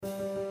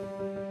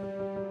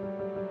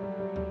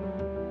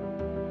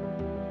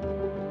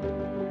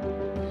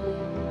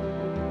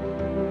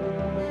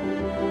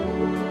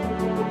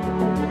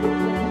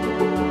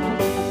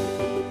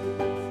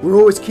We're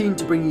always keen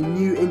to bring you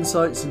new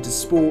insights into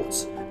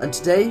sports, and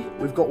today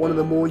we've got one of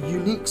the more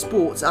unique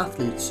sports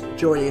athletes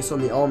joining us on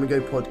the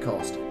Armigo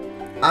podcast,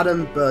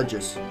 Adam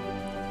Burgess.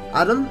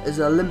 Adam is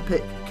an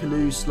Olympic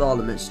canoe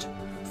slalomist,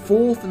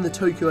 fourth in the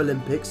Tokyo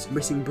Olympics,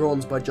 missing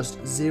bronze by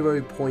just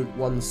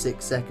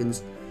 0.16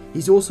 seconds.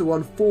 He's also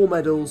won 4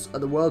 medals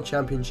at the World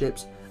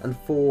Championships and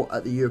 4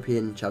 at the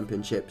European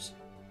Championships.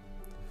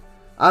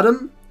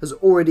 Adam has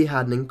already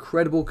had an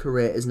incredible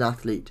career as an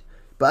athlete,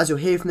 but as you'll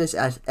hear from this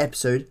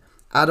episode,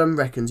 Adam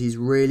reckons he's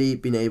really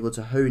been able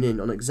to hone in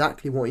on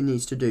exactly what he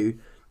needs to do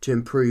to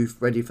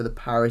improve ready for the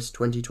Paris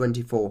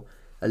 2024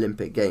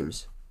 Olympic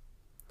Games.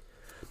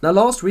 Now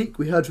last week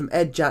we heard from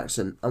Ed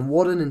Jackson, and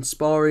what an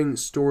inspiring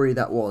story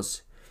that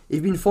was. If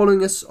you've been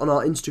following us on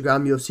our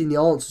Instagram, you'll have seen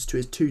the answers to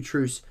his 2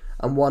 truths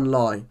and 1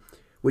 lie,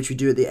 which we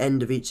do at the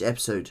end of each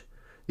episode.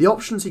 The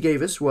options he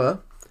gave us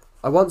were: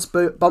 I once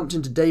bumped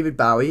into David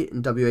Bowie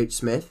and W.H.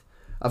 Smith,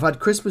 I've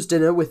had Christmas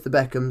dinner with the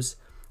Beckhams,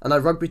 and I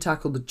rugby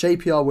tackled the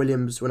JPR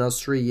Williams when I was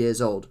 3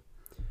 years old.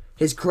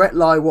 His correct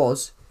lie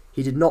was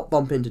he did not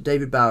bump into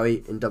David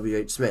Bowie and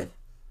W.H. Smith.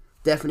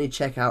 Definitely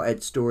check out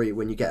Ed's story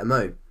when you get a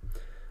mo.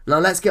 Now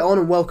let's get on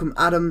and welcome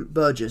Adam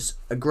Burgess.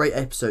 A great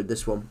episode,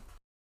 this one.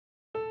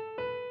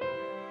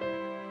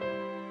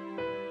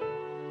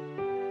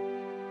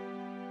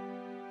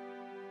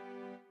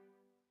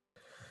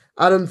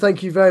 Adam,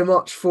 thank you very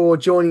much for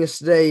joining us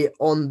today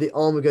on the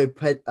Armigo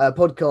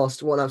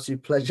podcast. What an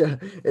absolute pleasure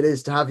it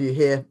is to have you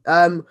here.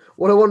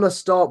 What I want to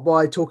start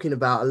by talking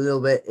about a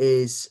little bit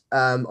is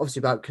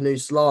obviously about canoe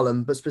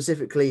slalom, but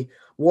specifically,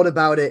 what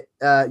about it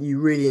you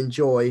really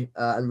enjoy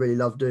and really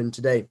love doing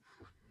today?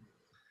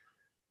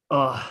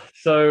 Canoe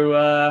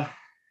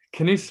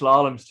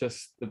slalom's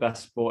just the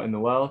best sport in the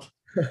world.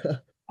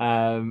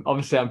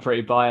 Obviously, I'm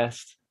pretty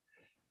biased,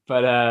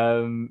 but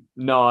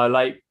no, I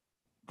like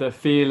the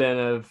feeling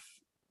of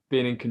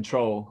being in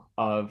control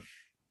of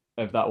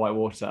that white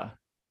water.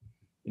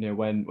 You know,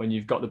 when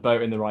you've got the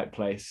boat in the right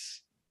place,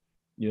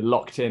 you're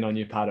locked in on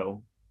your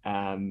paddle.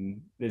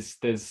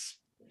 There's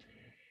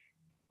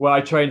where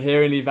I train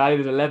here in Lee Valley,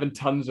 there's 11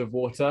 tons of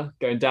water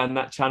going down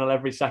that channel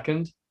every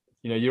second.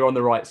 You know, you're on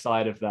the right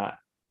side of that.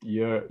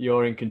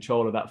 You're in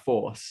control of that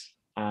force.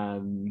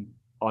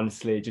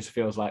 Honestly, it just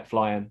feels like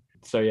flying.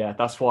 So yeah,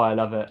 that's why I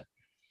love it.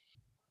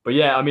 But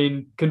yeah, I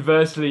mean,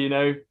 conversely, you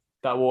know,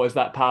 that water's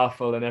that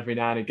powerful, and every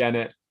now and again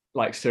it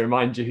likes to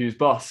remind you who's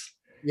boss.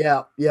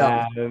 Yeah.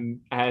 Yeah, I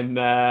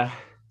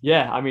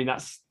mean,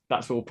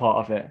 that's all part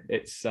of it.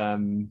 It's a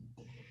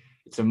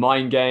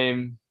mind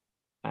game.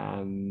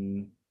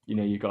 You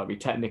know, you've got to be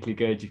technically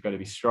good, you've got to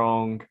be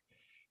strong,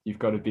 you've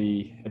got to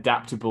be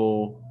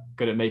adaptable,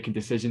 good at making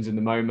decisions in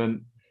the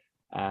moment.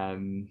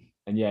 And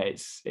yeah,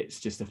 it's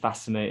just a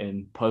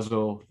fascinating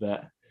puzzle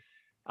that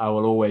I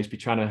will always be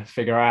trying to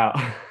figure out.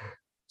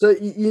 So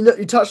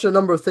you touched on a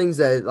number of things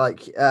there,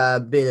 like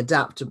being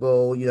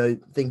adaptable, you know,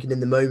 thinking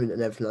in the moment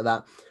and everything like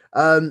that.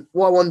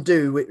 What I want to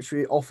do, which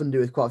we often do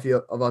with quite a few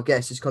of our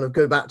guests, is kind of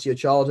go back to your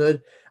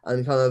childhood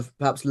and kind of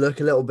perhaps look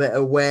a little bit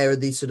at where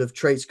these sort of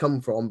traits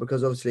come from,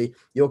 because obviously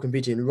you're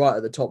competing right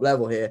at the top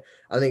level here.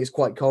 I think it's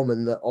quite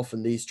common that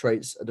often these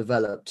traits are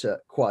developed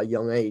at quite a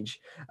young age.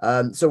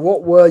 So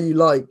what were you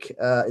like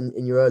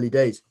in your early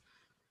days?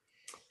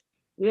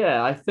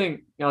 Yeah, I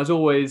think I was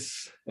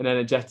always an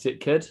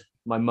energetic kid.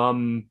 My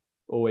mum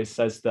always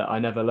says that I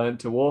never learned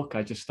to walk,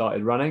 I just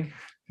started running.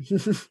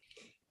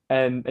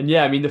 and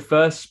yeah, I mean, the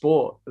first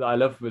sport that I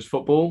loved was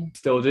football,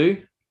 still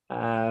do.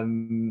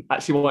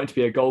 Actually wanted to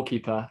be a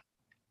goalkeeper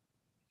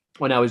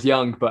when I was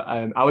young, but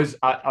I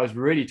was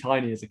really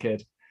tiny as a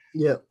kid.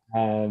 Yeah.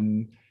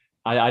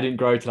 I didn't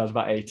grow till I was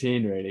about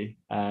 18 really.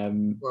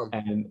 Wow.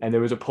 And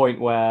there was a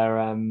point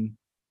where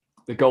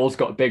the goals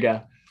got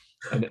bigger.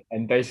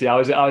 And basically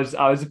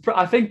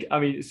I think, I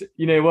mean,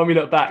 you know, when we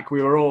look back,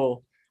 we were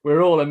all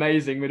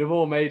amazing. We'd have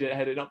all made it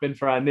had it not been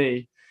for our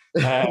knee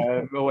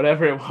or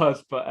whatever it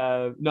was.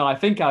 But no, I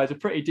think I was a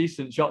pretty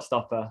decent shot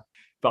stopper,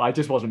 but I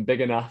just wasn't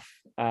big enough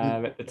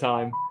at the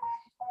time.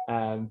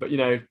 But, you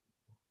know,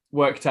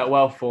 worked out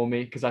well for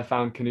me because I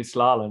found canoe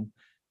slalom.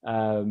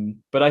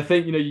 But I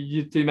think, you know,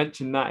 you do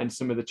mention that in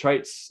some of the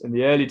traits in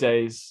the early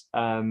days.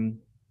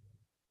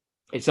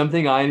 It's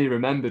something I only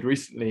remembered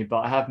recently,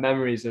 but I have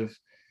memories of,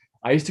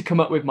 I used to come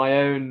up with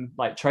my own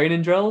like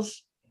training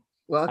drills.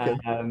 Well, okay.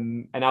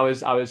 And I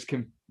was,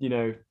 you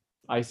know,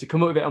 I used to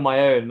come up with it on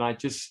my own, and I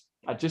just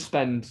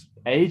spend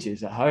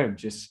ages at home.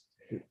 Just,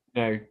 you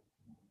know,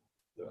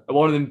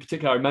 one of them in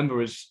particular I remember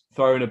was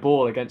throwing a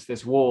ball against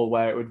this wall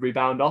where it would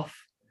rebound off,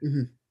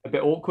 a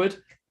bit awkward.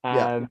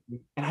 And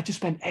I just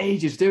spent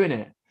ages doing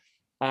it.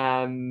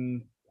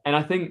 And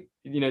I think,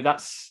 you know,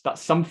 that's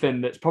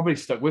something that's probably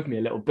stuck with me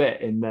a little bit,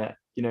 in that,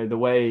 you know, the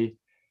way,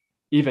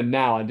 even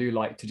now I do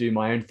like to do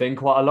my own thing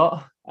quite a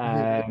lot.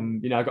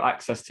 You know, I got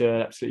access to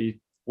an absolutely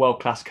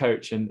world-class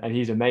coach, and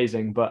he's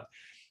amazing, but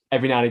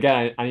every now and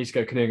again I need to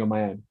go canoeing on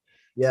my own.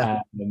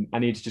 I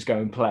need to just go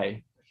and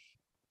play.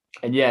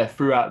 And yeah,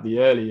 throughout the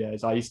early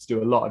years I used to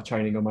do a lot of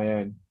training on my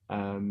own.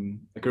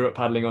 I grew up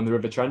paddling on the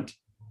River Trent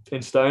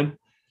in Stone,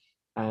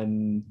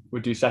 and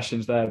would do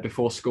sessions there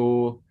before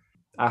school,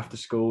 after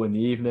school, in the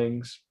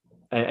evenings.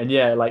 And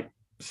yeah, like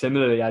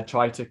similarly, I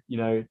try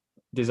to,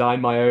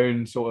 design my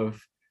own sort of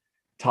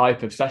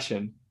type of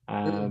session.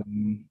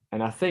 And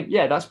I think,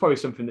 yeah, that's probably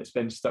something that's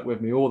been stuck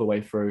with me all the way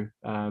through,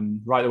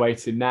 right the way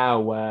to now,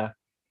 where,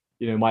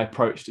 my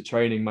approach to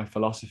training, my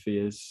philosophy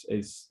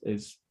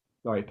is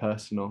very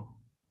personal.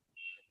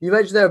 You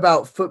mentioned there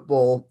about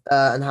football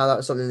and how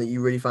that's something that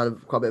you really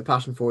found quite a bit of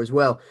passion for as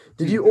well.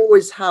 Did you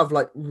always have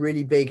like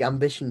really big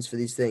ambitions for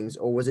these things,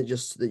 or was it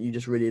just that you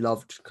just really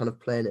loved kind of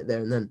playing it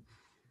there and then?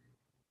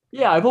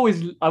 Yeah, I've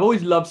always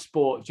loved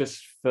sport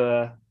just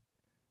for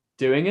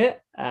doing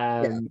it.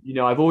 Yeah.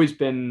 I've always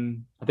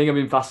been, I think I've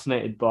been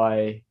fascinated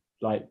by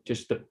like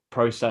just the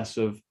process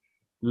of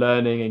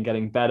learning and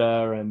getting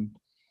better. And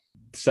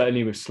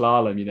certainly with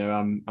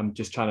slalom, I'm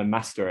just trying to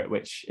master it,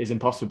 which is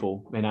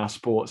impossible in our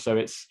sport. So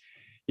it's,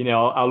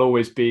 I'll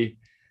always be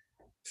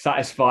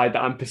satisfied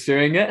that I'm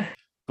pursuing it.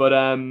 But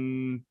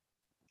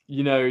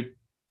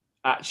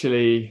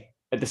actually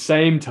at the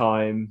same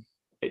time,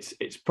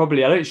 it's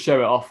probably, I don't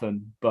show it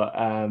often, but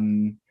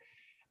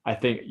I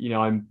think,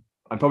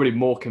 I'm probably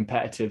more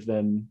competitive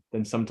than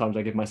sometimes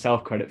I give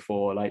myself credit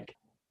for. Like,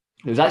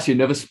 there's actually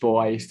another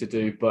sport I used to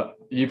do, but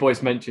you've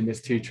always mentioned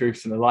this 2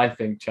 truths and a lie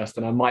thing, Chester,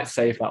 and I might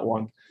save that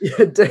one.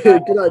 Yeah, dude,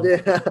 good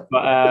idea.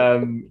 But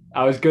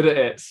I was good at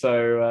it,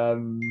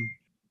 so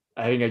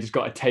I think I just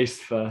got a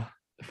taste for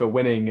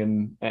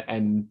winning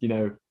and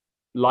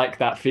like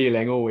that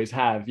feeling, always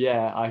have.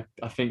 Yeah,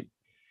 I think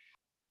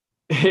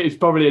it's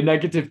probably a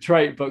negative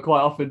trait, but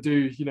quite often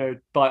do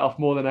bite off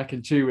more than I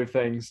can chew with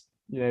things.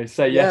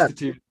 Say yes to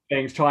too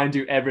things, try and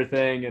do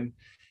everything,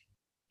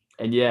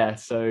 and yeah,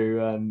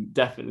 so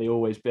definitely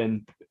always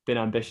been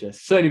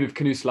ambitious. Certainly with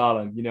canoe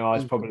slalom, I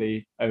was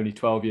probably only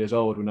 12 years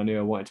old when I knew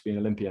I wanted to be an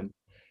Olympian.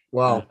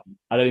 Wow.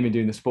 I'd only been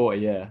doing the sport a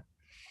year.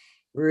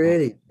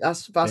 Really?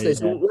 That's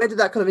fascinating. Yeah. So where did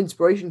that kind of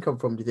inspiration come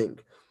from, do you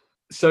think?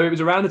 So it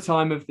was around the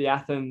time of the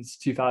Athens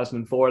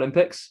 2004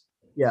 Olympics.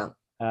 Yeah.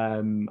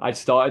 I'd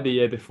started the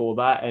year before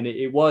that, and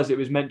it was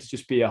meant to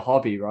just be a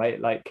hobby, right?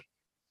 Like,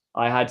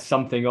 I had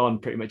something on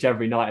pretty much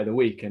every night of the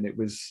week, and it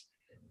was,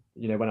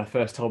 when I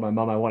first told my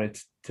mum I wanted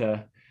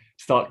to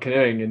start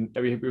canoeing, and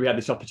we had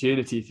this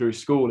opportunity through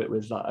school, it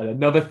was like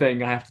another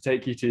thing I have to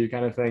take you to,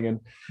 kind of thing.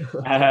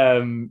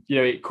 And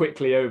it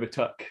quickly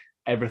overtook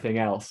everything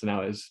else, and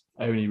I was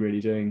only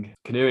really doing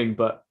canoeing.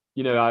 But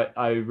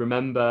I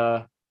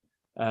remember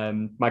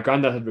my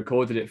granddad had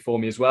recorded it for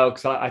me as well,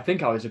 because I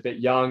think I was a bit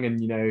young,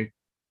 and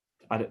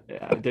I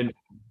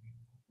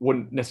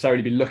wouldn't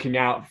necessarily be looking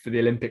out for the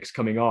Olympics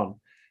coming on.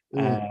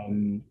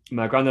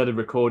 My granddad had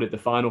recorded the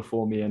final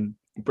for me, and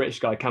British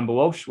guy Campbell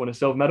Walsh won a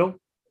silver medal,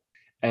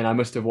 and I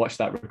must have watched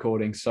that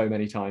recording so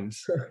many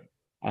times.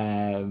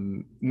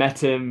 Met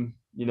him,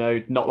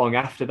 not long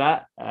after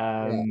that.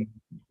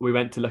 We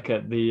went to look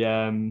at the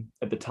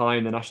at the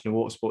time the National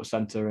Water Sports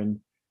Centre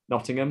in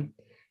Nottingham,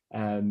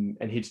 and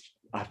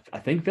I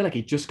feel like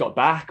he just got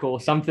back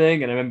or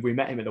something. And I remember we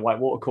met him at the white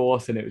water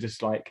course, and it was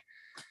just like,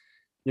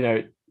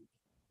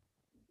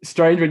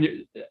 strange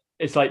when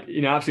it's like,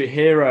 absolute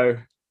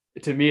hero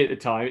to me at the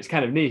time. It's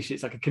kind of niche.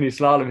 It's like a canoe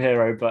slalom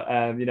hero, but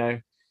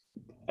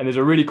and there's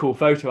a really cool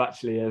photo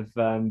actually of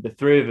the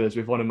 3 of us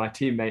with one of my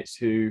teammates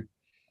who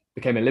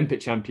became Olympic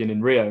champion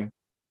in Rio,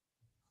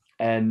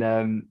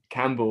 and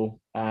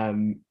Campbell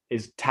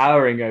is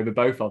towering over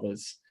both of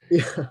us.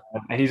 Yeah.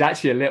 And he's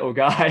actually a little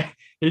guy.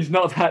 He's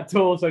not that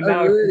tall, so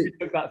now really? If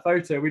we took that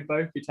photo, we'd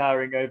both be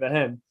towering over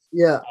him.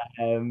 Yeah.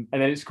 And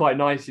then it's quite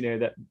nice,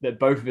 that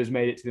both of us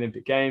made it to the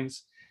Olympic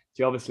Games.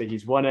 So obviously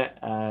he's won it.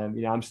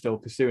 I'm still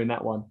pursuing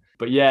that one.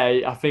 But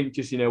yeah, I think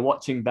just,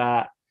 watching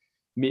that,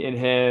 meeting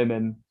him,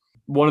 and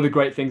one of the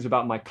great things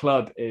about my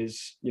club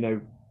is,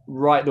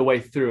 right the way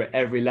through at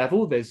every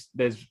level, there's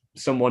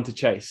someone to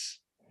chase.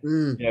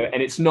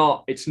 And it's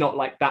not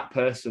like that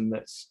person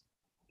that's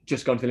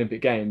just gone to the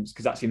Olympic Games,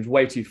 because that seems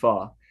way too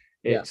far.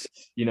 It's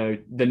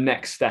the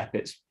next step.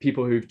 It's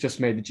people who've just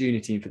made the junior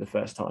team for the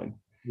first time.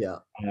 Yeah.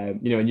 And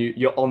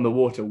you're on the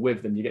water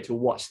with them. You get to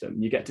watch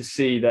them. You get to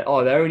see that,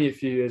 oh, they're only a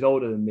few years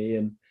older than me,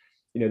 and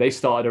they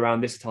started around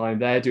this time.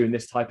 They're doing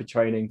this type of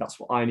training. That's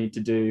what I need to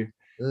do.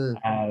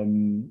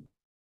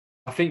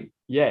 I think,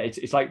 yeah,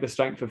 it's like the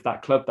strength of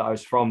that club that I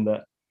was from,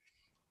 that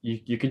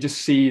you can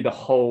just see the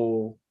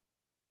whole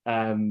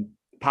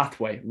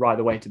pathway right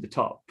the way to the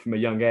top from a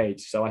young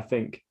age. So I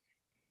think,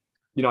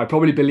 I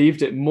probably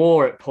believed it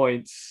more at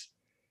points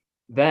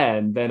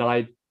then than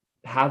I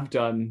have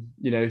done,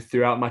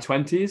 throughout my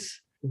 20s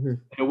in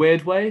a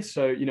weird way.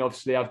 So,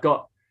 obviously I've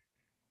got,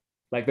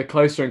 like, the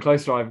closer and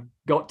closer I've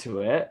got to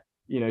it,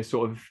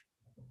 sort of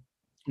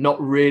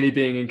not really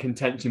being in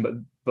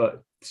contention,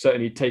 but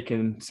certainly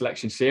taking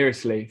selection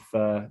seriously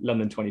for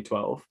London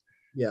 2012.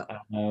 Yeah.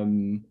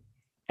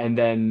 And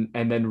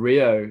then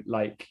Rio,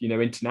 like,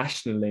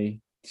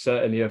 internationally,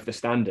 certainly of the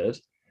standard,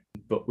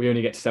 but we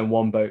only get to send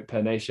 1 boat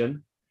per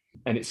nation,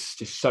 and it's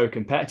just so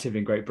competitive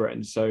in Great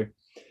Britain. So,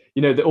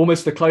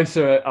 almost the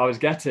closer I was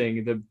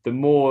getting, the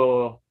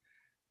more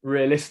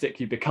realistic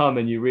you become,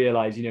 and you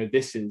realize,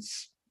 this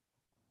is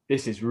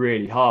this is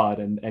really hard.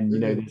 And you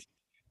know,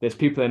 there's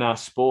people in our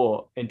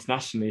sport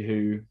internationally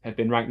who have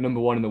been ranked number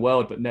one in the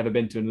world but never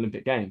been to an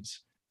Olympic Games.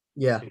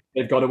 Yeah.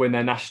 They've got to win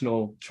their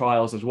national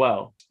trials as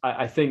well.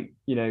 I think,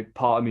 you know,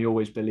 part of me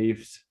always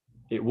believed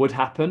it would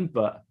happen,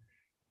 but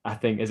I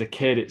think as a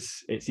kid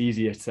it's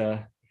easier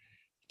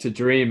to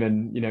dream,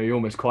 and you know, you're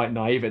almost quite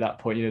naive at that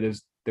point. You know,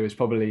 there was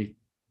probably,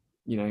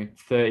 you know,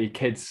 30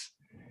 kids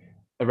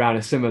around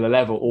a similar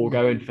level all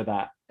going for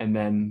that, and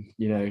then,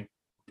 you know,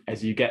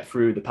 as you get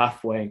through the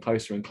pathway and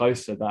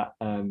closer, that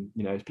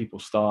you know, as people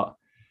start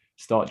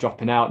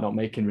dropping out, not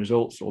making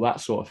results, all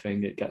that sort of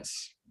thing, it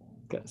gets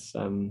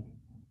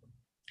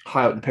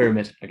high up the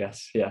pyramid, I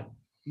guess.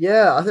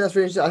 Yeah, I think that's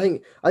really interesting. I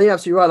think you're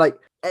absolutely right. Like,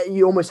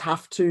 you almost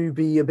have to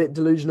be a bit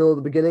delusional at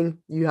the beginning.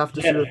 You have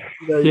to sort of,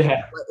 you know,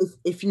 Yeah.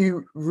 if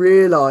you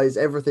realize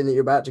everything that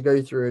you're about to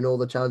go through and all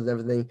the challenges and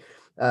everything,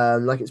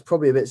 like, it's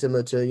probably a bit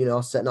similar to, you know,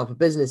 us setting up a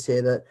business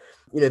here, that,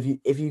 you know,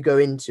 if you go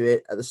into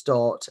it at the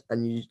start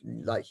and you,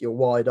 like, you're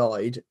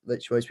wide-eyed,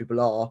 which most people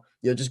are,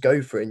 you'll just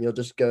go for it and you'll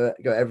just go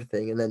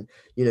everything, and then,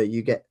 you know,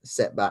 you get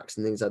setbacks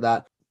and things like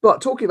that. But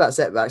talking about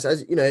setbacks,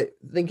 as you know,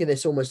 thinking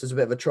this almost as a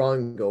bit of a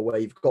triangle where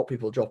you've got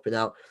people dropping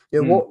out,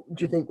 you know, what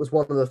do you think was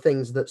one of the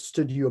things that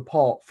stood you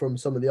apart from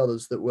some of the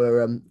others that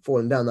were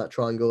falling down that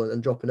triangle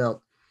and dropping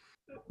out?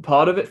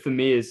 Part of it for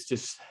me is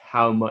just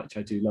how much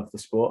I do love the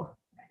sport.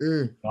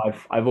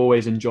 I've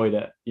always enjoyed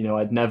it. You know,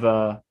 I'd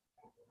never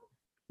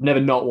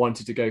not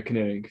wanted to go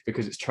canoeing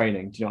because it's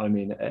training. Do you know what I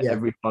mean? Yeah.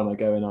 Every time I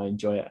go in, I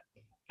enjoy it.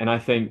 And I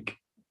think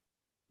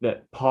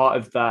that part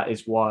of that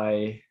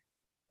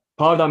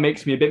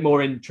makes me a bit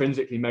more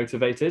intrinsically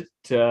motivated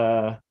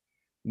to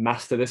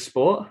master this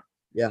sport.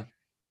 Yeah.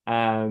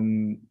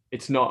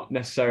 It's not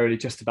necessarily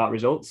just about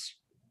results,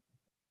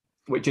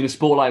 which in a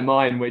sport like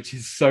mine, which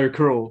is so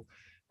cruel,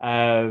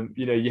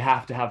 you know, you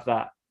have to have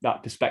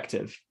that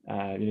perspective. You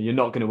know, you're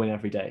not going to win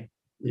every day.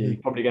 You're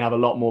probably going to have a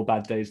lot more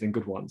bad days than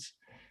good ones.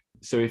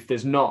 So if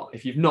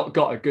you've not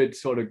got a good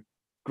sort of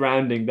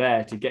grounding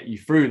there to get you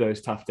through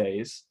those tough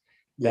days,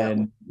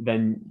 then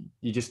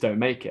you just don't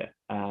make it.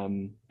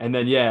 And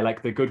then,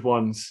 like, the good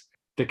ones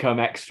become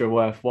extra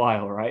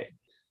worthwhile, right?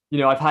 You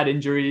know, I've had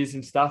injuries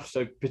and stuff.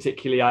 So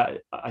particularly,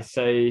 I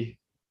say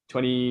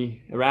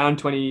around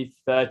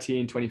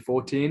 2013,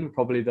 2014,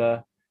 probably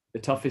the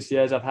toughest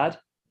years I've had.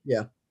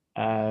 Yeah.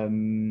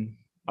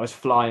 I was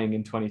flying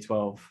in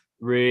 2012,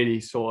 really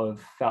sort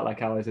of felt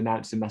like I was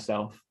announcing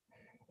myself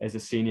as a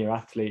senior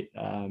athlete.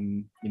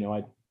 You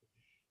know,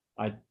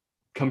 I'd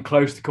come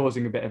close to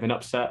causing a bit of an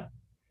upset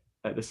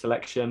at the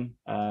selection,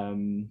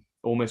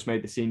 almost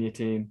made the senior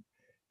team,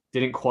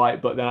 didn't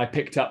quite, but then I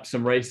picked up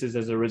some races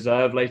as a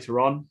reserve later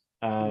on.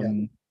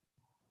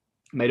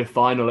 Made a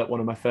final at one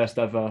of my first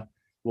ever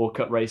World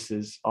Cup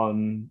races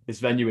on this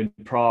venue in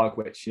Prague,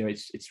 which, you know,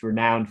 it's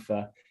renowned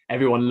for,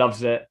 everyone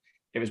loves it.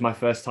 It was my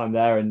first time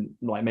there, and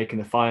like making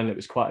the final, it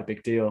was quite a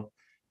big deal.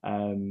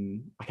 I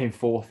came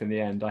fourth in the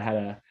end. I had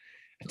a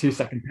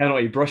 2-second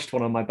penalty, brushed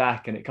one on my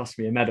back, and it cost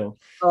me a medal.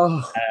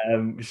 So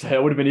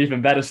it would have been an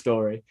even better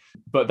story.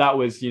 But that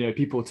was, you know,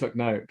 people took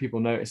note, people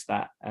noticed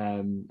that,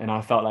 and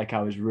I felt like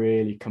I was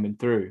really coming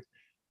through.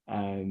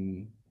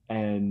 And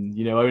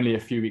you know, only a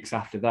few weeks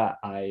after that,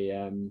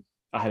 I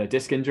had a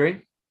disc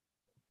injury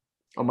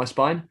on my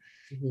spine,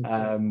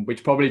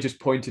 which probably just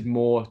pointed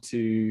more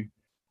to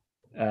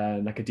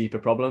like a deeper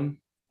problem.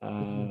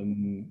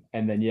 And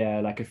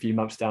then like a few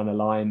months down the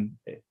line,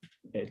 it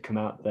had come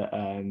out that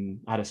I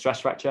had a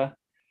stress fracture.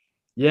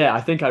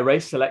 I think I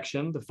raced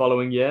selection the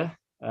following year,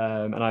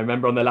 and I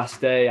remember on the last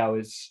day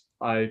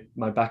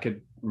my back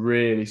had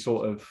really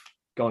sort of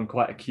gone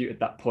quite acute at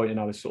that point, and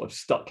I was sort of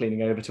stuck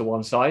leaning over to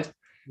one side.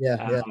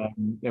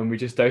 And we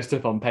just dosed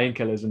up on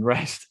painkillers and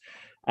rest.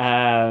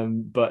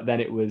 But then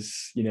it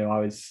was, you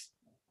know,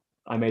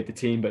 I made the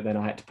team, but then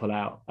I had to pull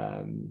out.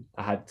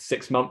 I had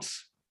 6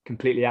 months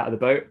completely out of the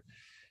boat,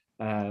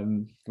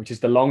 which is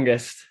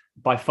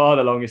by far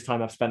the longest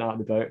time I've spent out of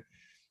the boat.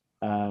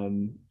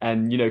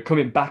 And, you know,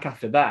 coming back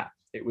after that,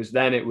 it was,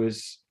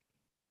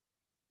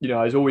 you know,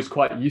 I was always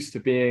quite used to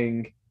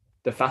being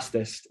the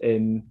fastest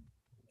in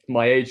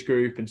my age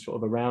group and sort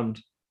of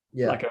around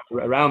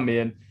me.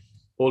 And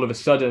all of a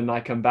sudden I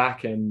come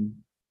back and,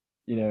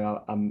 you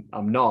know, I'm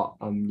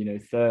you know,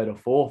 third or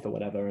fourth or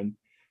whatever. And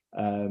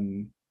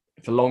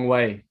it's a long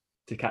way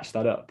to catch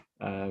that up.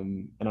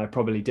 And I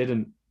probably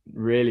didn't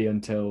really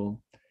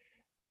until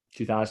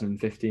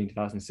 2015,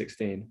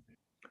 2016.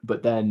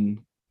 But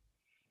then,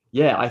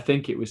 I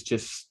think it was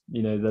just,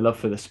 you know, the love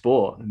for the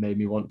sport that made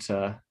me want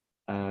to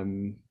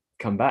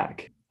come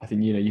back. I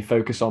think, you know, you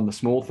focus on the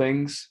small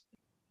things,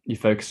 you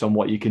focus on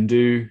what you can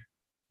do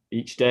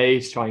each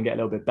day to try and get a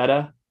little bit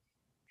better.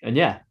 And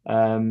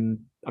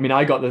I mean,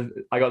 I got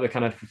the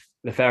kind of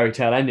the fairy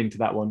tale ending to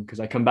that one, because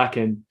I come back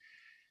in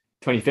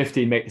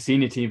 2015, make the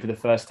senior team for the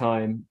first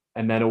time,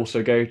 and then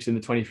also go to the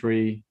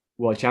 23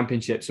 World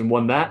Championships and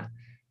won that.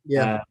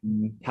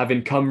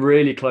 Having come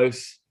really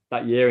close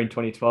that year in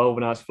 2012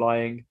 when I was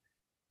flying,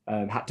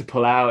 had to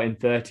pull out in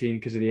 13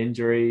 because of the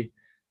injury.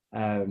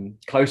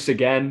 Close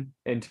again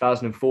in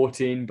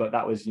 2014, but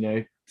that was, you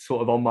know,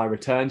 sort of on my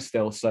return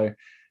still. So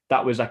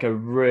that was like a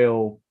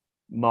real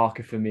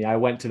marker for me. I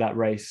went to that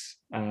race,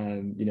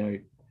 I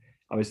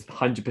was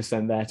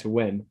 100% there to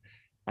win.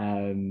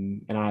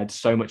 And I had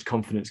so much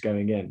confidence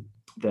going in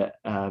that,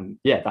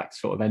 that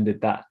sort of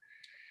ended that.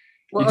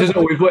 Well,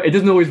 It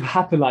doesn't always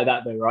happen like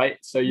that though, right?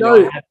 So,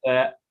 no.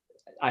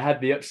 I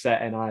had the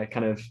upset and I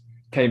kind of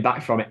came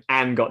back from it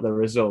and got the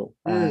result.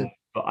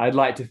 But I'd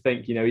like to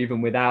think,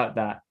 even without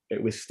that,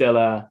 it was still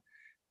a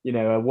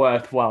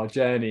worthwhile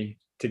journey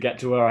to get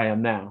to where I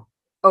am now.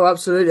 Oh,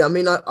 absolutely. I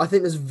mean, I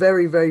think there's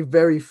very, very,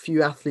 very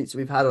few athletes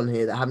we've had on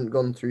here that haven't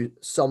gone through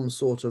some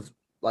sort of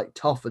like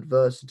tough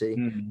adversity,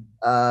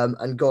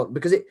 and got,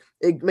 because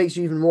it makes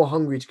you even more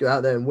hungry to go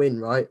out there and win,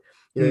 right?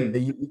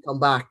 You come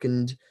back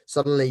and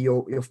suddenly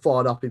you're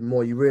fired up even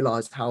more. You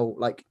realize how,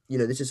 like,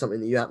 this is something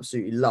that you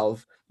absolutely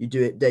love. You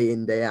do it day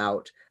in, day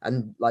out,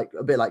 and like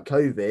a bit like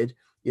COVID,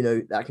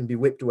 that can be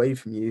whipped away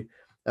from you.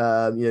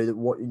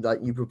 What, like,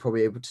 you were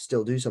probably able to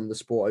still do some of the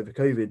sport over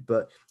COVID,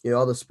 but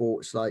other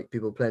sports like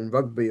people playing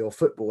rugby or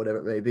football, whatever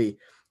it may be,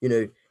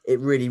 it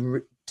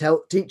really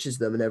teaches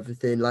them and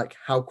everything, like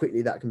how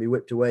quickly that can be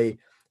whipped away.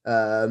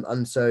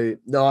 And so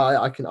no,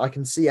 I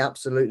can see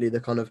absolutely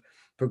the kind of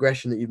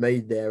progression that you've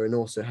made there, and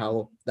also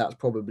how that's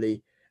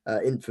probably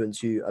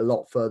influenced you a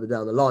lot further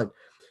down the line.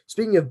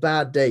 Speaking of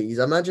bad days,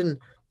 I imagine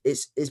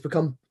it's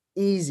become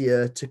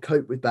easier to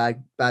cope with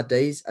bad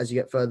days as you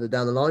get further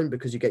down the line,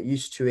 because you get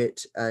used to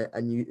it,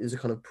 and there's a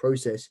kind of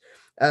process.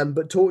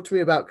 But talk to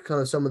me about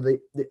kind of some of the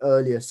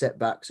earlier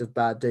setbacks of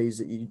bad days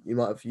that you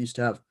might have used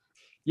to have.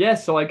 Yeah,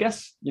 so I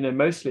guess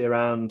mostly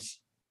around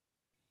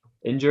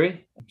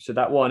injury, so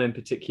that one in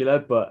particular,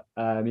 but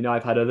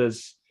I've had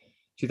others.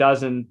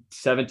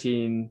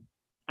 2017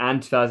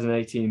 and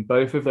 2018,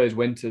 both of those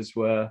winters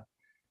were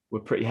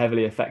pretty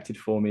heavily affected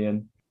for me,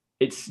 and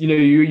it's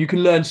you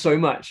can learn so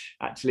much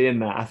actually in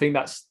that. I think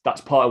that's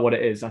part of what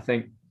it is. I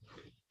think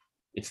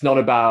it's not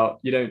about,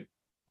 you don't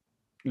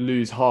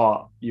lose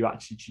heart, you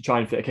actually try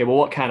and think, okay, well,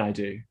 what can I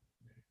do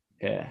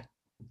here?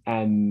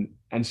 And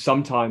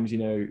sometimes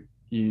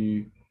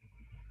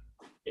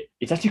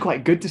it's actually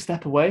quite good to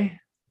step away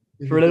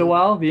for a little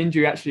while. The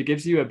injury actually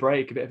gives you a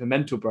break, a bit of a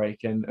mental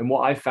break. And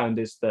what I found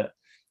is that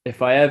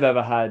if I have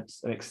ever had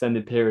an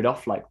extended period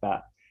off like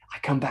that, I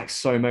come back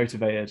so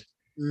motivated.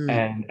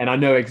 And I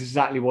know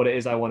exactly what it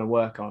is I want to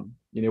work on.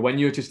 When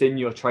you're just in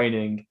your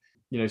training,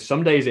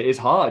 some days it is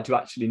hard to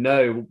actually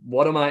know,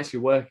 what am I actually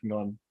working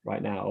on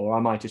right now? Or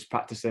am I just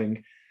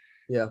practicing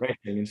racing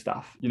and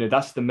stuff?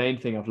 That's the main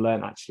thing I've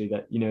learned actually,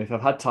 that, if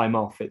I've had time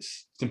off,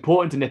 it's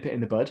important to nip it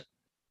in the bud.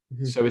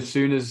 So as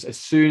soon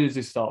as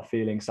you start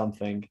feeling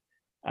something,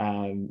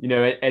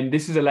 and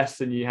this is a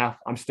lesson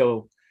I'm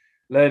still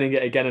learning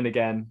it again and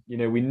again.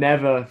 We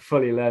never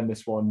fully learn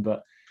this one,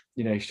 but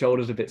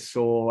shoulders a bit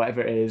sore,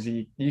 whatever it is,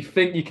 you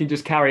think you can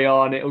just carry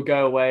on, it'll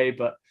go away,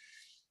 but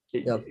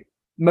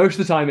most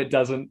of the time it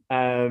doesn't.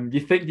 You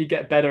think you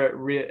get better at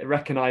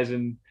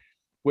recognizing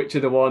which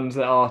are the ones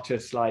that are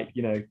just like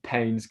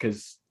pains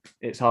because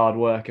it's hard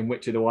work, and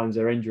which are the ones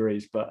that are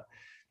injuries, but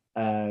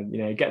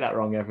get that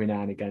wrong every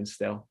now and again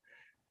still.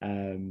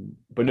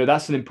 But no,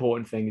 that's an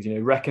important thing,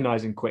 is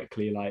recognizing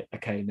quickly, like,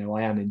 okay, no,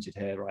 I am injured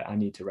here, right? I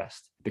need to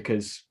rest,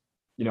 because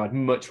I'd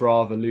much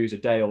rather lose a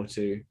day or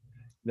two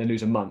than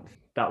lose a month.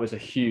 That was a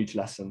huge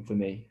lesson for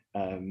me.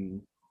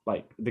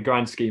 Like, the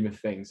grand scheme of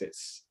things,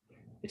 it's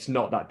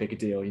not that big a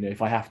deal,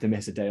 if I have to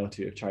miss a day or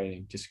two of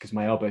training just because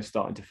my elbow's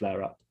starting to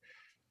flare up.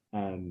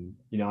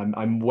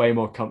 I'm way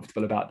more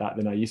comfortable about that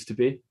than I used to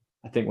be.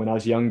 I think when I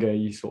was younger,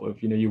 you sort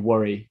of you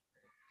worry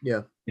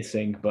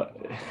missing, but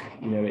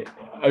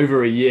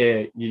over a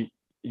year you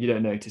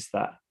don't notice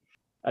that.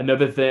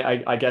 Another thing,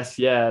 I guess,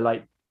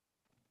 like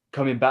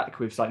coming back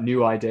with like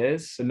new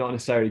ideas, and not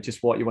necessarily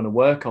just what you want to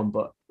work on,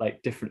 but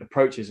like different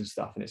approaches and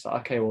stuff. And it's like,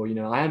 okay,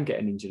 well, I am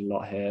getting injured a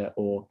lot here,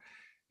 or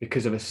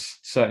because of a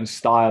certain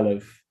style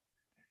of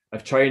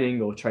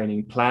training or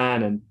training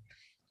plan,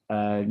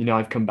 and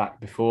I've come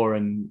back before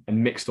and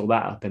mixed all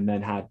that up, and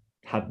then had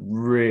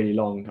really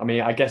long,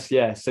 I guess,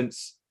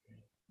 since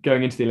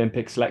going into the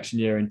Olympic selection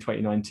year in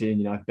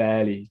 2019, I've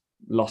barely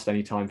lost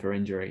any time for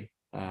injury.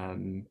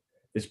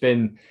 It's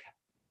been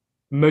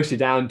mostly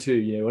down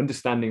to,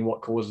 understanding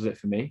what causes it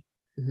for me,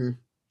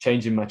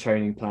 changing my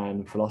training plan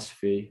and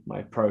philosophy, my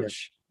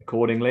approach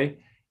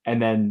accordingly,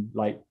 and then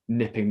like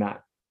nipping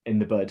that in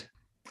the bud.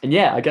 And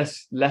I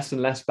guess less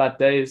and less bad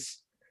days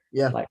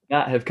like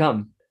that have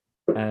come.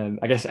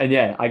 I guess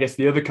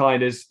the other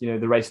kind is, the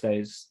race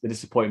days, the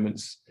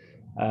disappointments.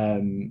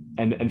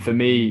 And for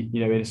me,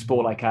 in a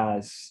sport like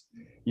ours,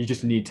 you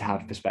just need to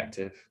have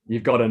perspective.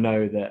 You've got to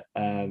know that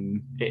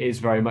it is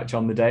very much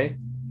on the day.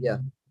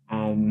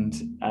 And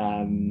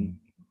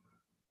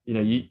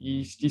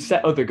you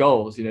set other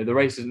goals. The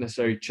race isn't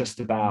necessarily just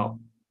about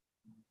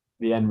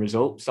the end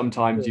result.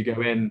 Sometimes you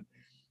go in,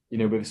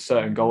 with a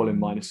certain goal in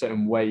mind, a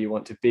certain way you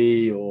want to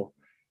be, or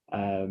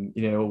a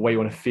way you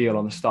want to feel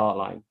on the start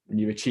line, and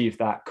you achieve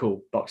that,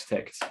 cool, box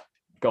ticked,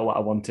 got what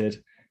I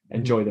wanted,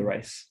 enjoy the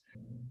race.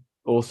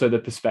 Also the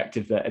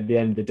perspective that at the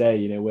end of the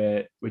day,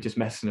 we're just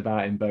messing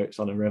about in boats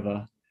on a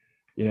river,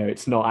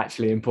 it's not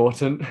actually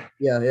important.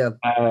 Yeah.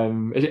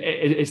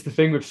 It's the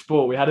thing with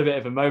sport. We had a bit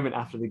of a moment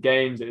after the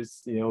games. It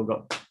was, all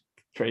got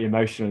pretty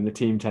emotional in the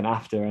team tent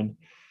after, and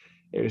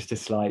it was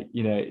just like,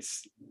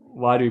 it's,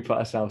 why do we put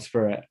ourselves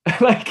through it?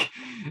 Like,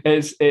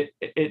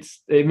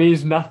 it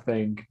means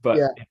nothing, but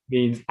Yeah. it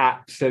means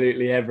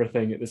absolutely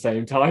everything at the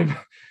same time.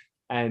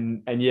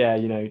 And yeah,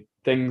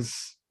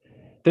 things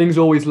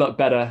always look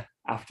better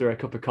after a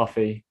cup of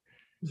coffee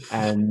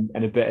and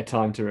a bit of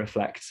time to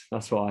reflect.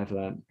 That's what I've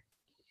learned.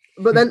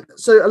 But then,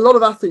 so a lot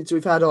of athletes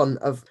we've had on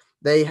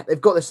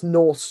they've got this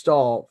North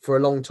Star for a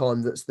long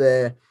time. That's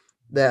their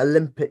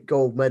Olympic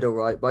gold medal,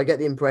 right? But I get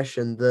the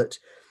impression that,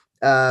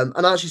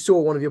 and I actually saw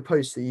one of your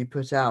posts that you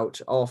put out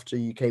after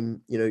you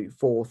came,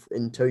 fourth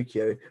in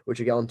Tokyo, which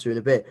we'll get onto in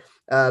a bit.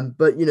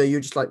 But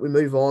you're just like, we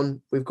move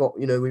on. We've got,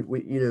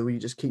 we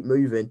just keep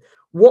moving.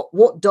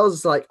 What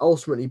does like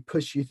ultimately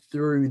push you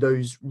through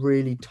those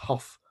really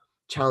tough,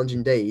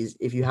 challenging days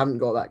if you haven't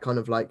got that kind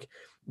of like,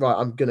 right,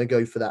 I'm gonna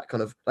go for that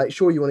kind of like,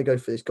 sure, you want to go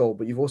for this goal,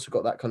 but you've also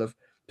got that kind of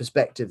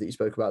perspective that you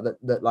spoke about,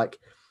 that like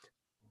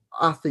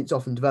athletes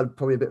often develop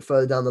probably a bit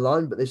further down the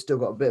line, but they've still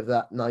got a bit of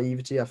that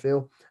naivety, I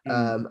feel,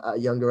 at a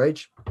younger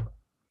age.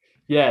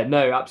 Yeah,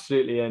 no,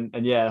 absolutely.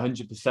 And yeah,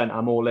 100%,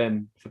 I'm all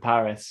in for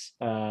Paris.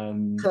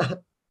 And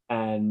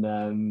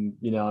I'm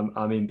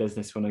in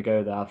business when I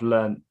go there. I've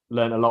learned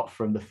a lot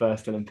from the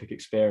first Olympic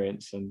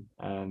experience, and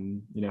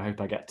hope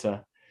I get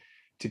to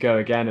go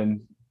again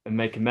and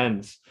make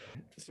amends.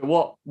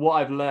 So what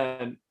I've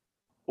learned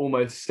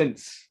almost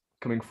since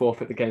coming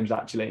fourth at the games,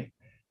 actually,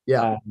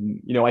 Yeah.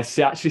 I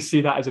actually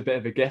see that as a bit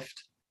of a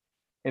gift,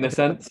 in a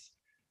sense,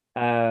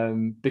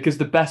 because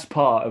the best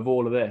part of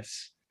all of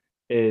this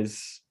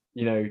is,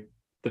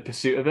 the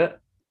pursuit of it.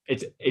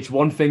 It's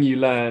one thing you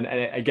learn,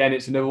 and again,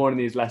 it's another one of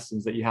these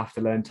lessons that you have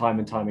to learn time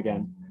and time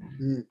again.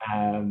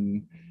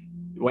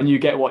 When you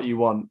get what you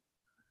want,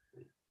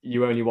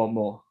 you only want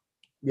more.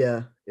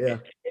 Yeah.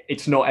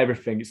 It's not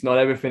everything. It's not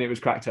everything it was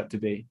cracked up to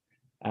be.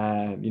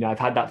 I've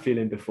had that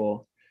feeling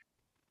before.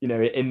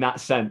 In that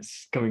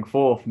sense, coming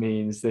fourth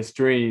means this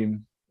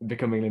dream of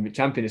becoming Olympic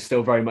champion is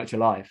still very much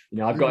alive.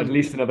 I've got at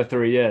least another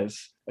 3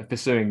 years of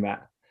pursuing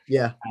that.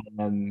 Yeah.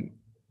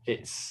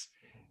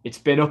 It's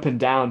been up and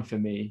down for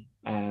me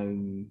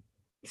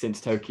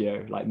since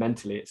Tokyo. Like,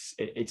 mentally,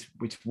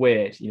 it's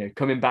weird.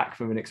 Coming back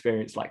from an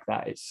experience like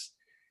that, it's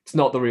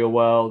not the real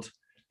world.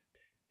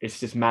 It's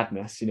just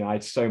madness. I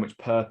had so much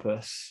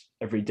purpose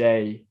every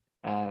day,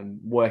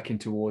 working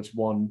towards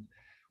one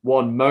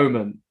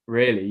moment,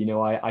 really.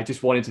 I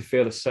just wanted to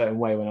feel a certain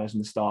way when I was in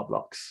the start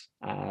blocks,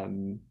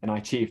 and I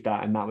achieved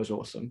that, and that was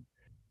awesome.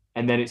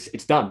 And then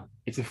it's done.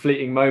 It's a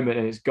fleeting moment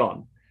and it's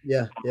gone.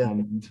 Yeah.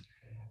 And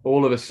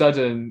all of a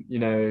sudden,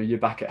 you're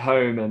back at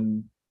home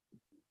and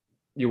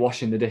you're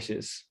washing the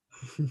dishes.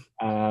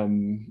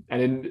 And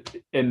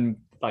in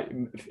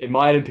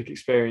my Olympic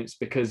experience,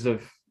 because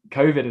of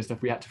COVID and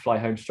stuff, we had to fly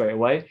home straight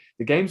away.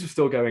 The games were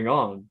still going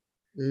on,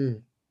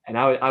 and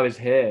I was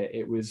here.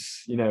 It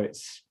was,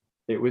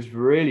 it was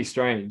really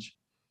strange.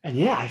 And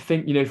yeah, I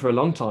think, for a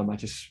long time I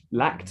just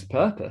lacked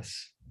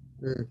purpose.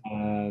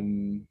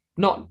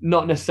 Not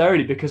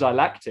necessarily because I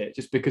lacked it,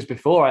 just because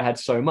before I had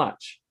so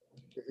much.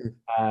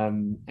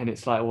 And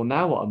it's like, well,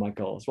 now what are my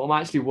goals? What am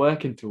I actually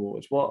working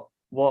towards? What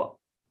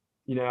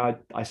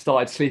I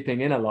started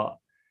sleeping in a lot,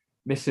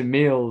 missing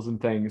meals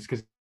and things,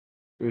 because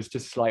it was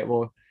just like,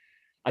 well,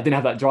 I didn't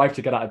have that drive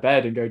to get out of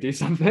bed and go do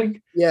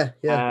something. Yeah.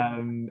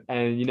 And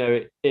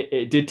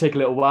it did take a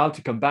little while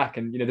to come back.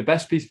 And the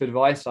best piece of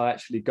advice I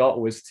actually got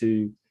was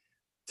to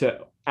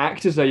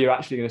act as though you're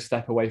actually going to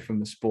step away from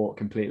the sport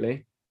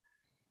completely,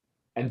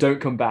 and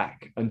don't come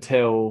back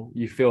until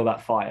you feel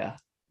that fire.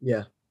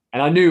 Yeah.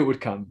 And I knew it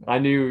would come. I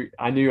knew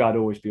I'd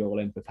always be all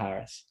in for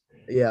Paris.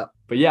 Yeah.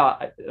 But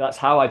yeah, that's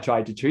how I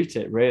tried to treat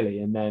it, really.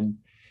 And then,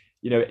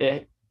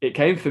 it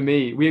came for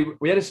me.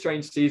 We had a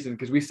strange season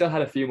because we still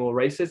had a few more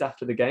races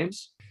after the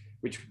games,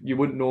 which you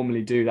wouldn't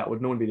normally do. That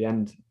would normally be the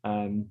end.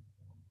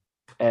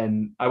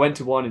 And I went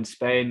to one in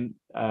Spain,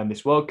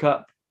 this World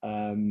Cup.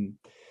 Didn't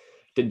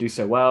do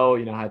so well.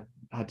 I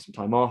had some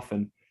time off,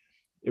 and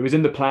it was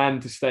in the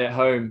plan to stay at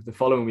home the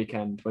following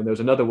weekend when there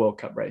was another World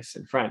Cup race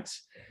in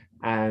France.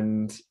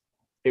 And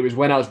it was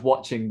when I was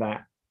watching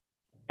that,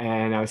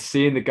 and I was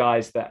seeing the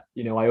guys that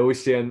I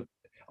always see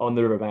on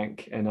the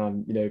riverbank,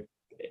 and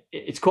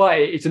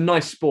it's a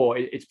nice sport.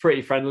 It's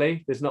pretty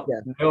friendly. There's no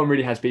one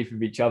really has beef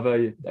with each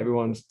other.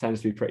 Everyone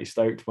tends to be pretty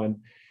stoked when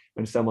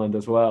someone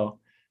does well.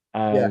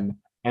 And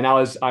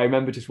I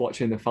remember just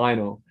watching the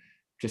final,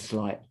 just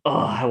like, oh,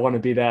 I want to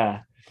be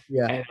there.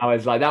 Yeah. And I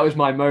was like, that was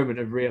my moment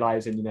of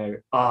realizing,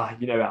 I've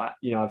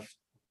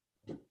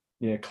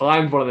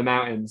climbed one of the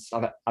mountains.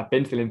 I've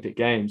been to the Olympic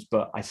Games,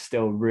 but I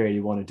still really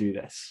want to do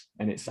this.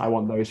 And I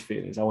want those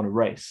feelings. I want to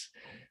race.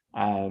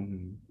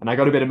 And I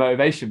got a bit of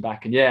motivation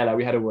back. And yeah,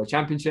 we had a World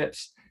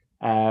Championships,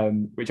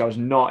 which I was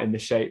not in the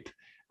shape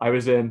I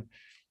was in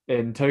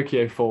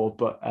Tokyo for,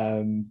 but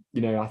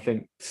I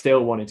think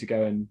still wanted to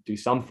go and do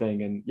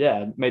something. And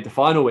yeah, made the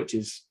final, which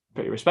is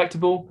pretty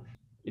respectable.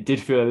 It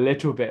did feel a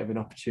little bit of an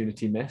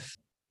opportunity miss.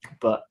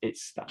 but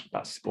it's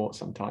that's sport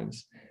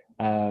sometimes.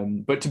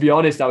 But to be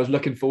honest, I was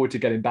looking forward to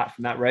getting back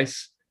from that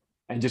race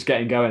and just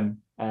getting going,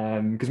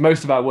 because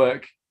most of our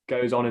work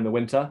goes on in the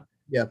winter.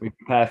 Yeah, we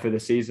prepare for the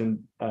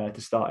season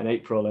to start in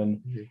April,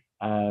 and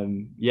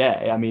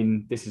I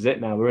mean, this is it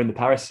now. We're in the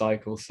Paris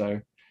cycle, so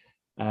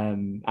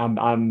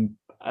I'm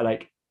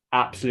like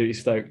absolutely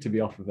stoked to be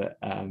off of it,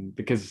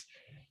 because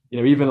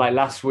even like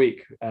last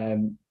week,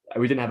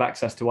 we didn't have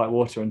access to white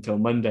water until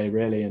Monday,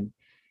 really, and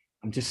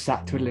I'm just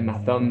sat twiddling my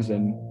thumbs,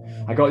 and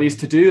I got these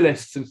to-do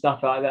lists and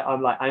stuff like that.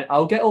 I'm like,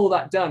 I'll get all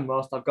that done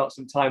whilst I've got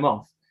some time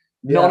off.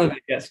 None of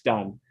it gets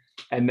done.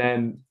 And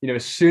then,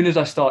 as soon as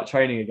I start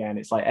training again,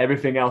 it's like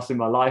everything else in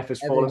my life has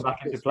fallen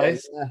back into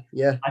place.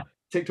 Yeah. I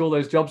ticked all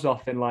those jobs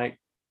off in like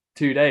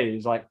 2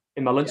 days, like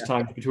in my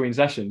lunchtime between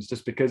sessions,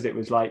 just because it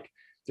was like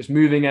just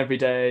moving every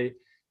day,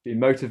 being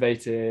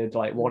motivated,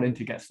 like wanting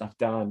to get stuff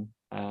done.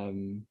 I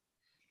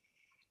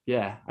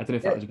don't know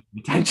if that was a bit of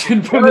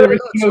attention from the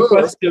original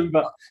question,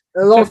 but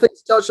a lot of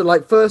things to touch on.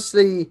 Like,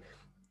 firstly,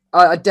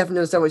 I definitely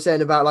understand what you're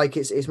saying about like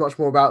it's much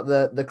more about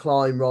the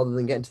climb rather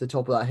than getting to the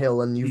top of that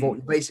hill, and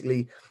you've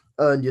basically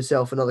earned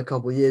yourself another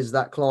couple of years of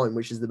that climb,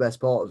 which is the best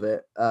part of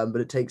it.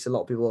 But it takes a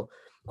lot of people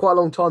quite a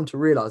long time to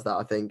realize that,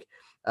 I think.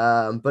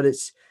 But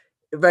it's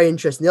very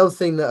interesting. The other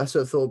thing that I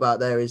sort of thought about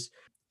there is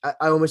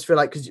I almost feel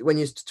like, because when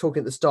you're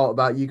talking at the start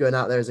about you going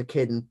out there as a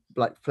kid and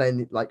like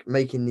playing, like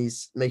making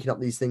up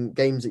these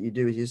games that you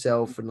do with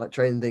yourself and like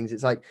training things,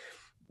 it's like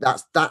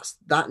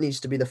that needs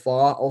to be the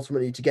fire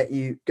ultimately to get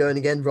you going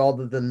again,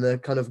 rather than the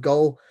kind of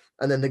goal.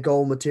 And then the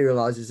goal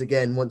materializes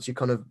again once you're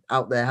kind of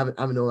out there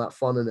having all that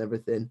fun and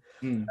everything.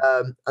 And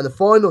the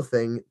final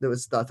thing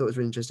that I thought was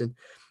really interesting.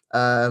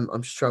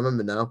 I'm just trying to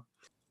remember now.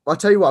 I'll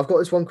tell you what, I've got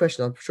this one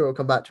question. I'm sure it'll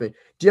come back to me.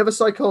 Do you have a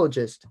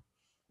psychologist?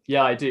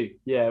 Yeah, I do.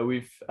 Yeah,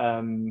 we're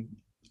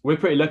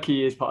pretty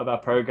lucky as part of our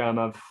program.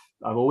 I've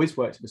always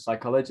worked with a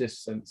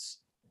psychologist since.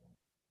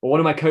 Well, one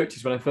of my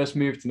coaches, when I first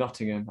moved to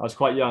Nottingham, I was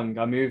quite young.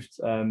 I moved,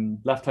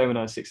 left home when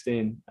I was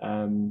 16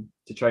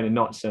 to train in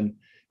Notts, and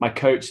my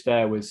coach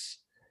there was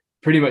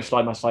pretty much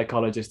like my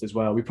psychologist as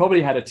well. We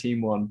probably had a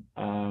team one,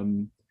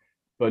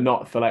 but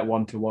not for like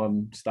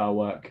one-to-one style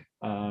work.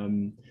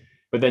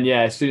 But then,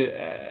 as soon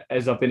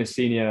as I've been a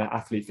senior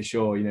athlete, for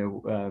sure,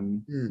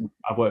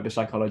 I've worked with a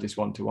psychologist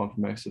one-to-one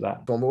for most of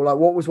that. Well, like,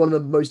 what was one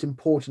of the most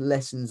important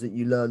lessons that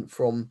you learned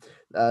from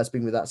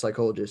speaking with that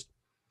psychologist?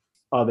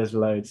 Oh, there's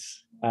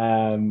loads.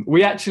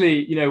 We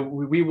actually,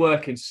 we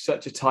work in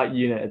such a tight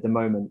unit at the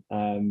moment,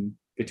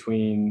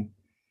 between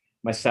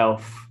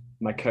myself,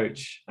 my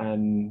coach,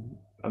 and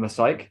my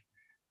psych.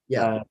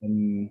 Yeah.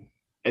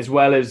 As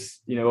well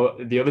as,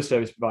 the other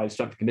service providers,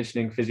 strength and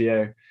conditioning,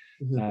 physio,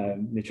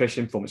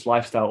 nutrition, performance,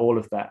 lifestyle, all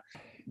of that.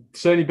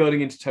 Certainly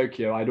building into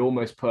Tokyo, I'd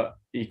almost put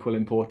equal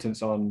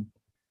importance on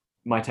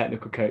my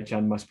technical coach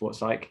and my sports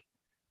psych.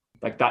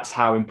 Like, that's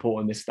how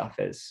important this stuff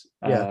is.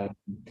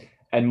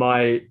 And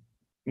my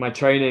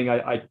training,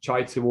 I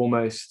try to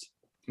almost,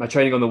 my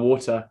training on the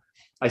water,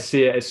 I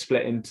see it as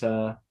split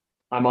into,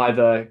 I'm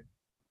either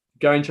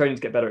going training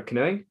to get better at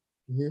canoeing,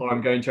 or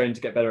I'm going training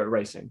to get better at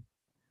racing.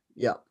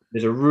 Yeah.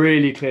 There's a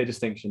really clear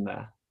distinction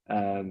there.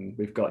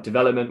 We've got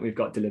development, we've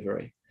got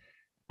delivery.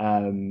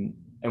 And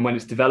when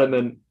it's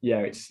development,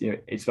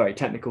 it's very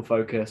technical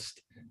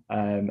focused.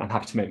 I'm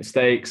happy to make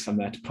mistakes. I'm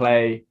there to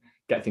play,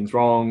 get things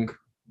wrong,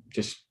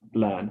 just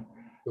learn.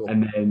 Cool.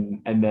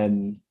 And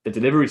then the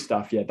delivery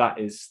stuff,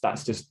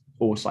 that's just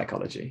all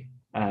psychology.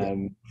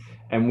 And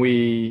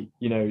we,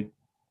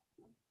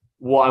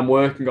 what I'm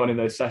working on in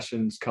those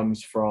sessions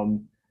comes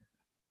from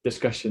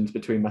discussions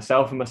between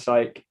myself and my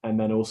psych, and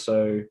then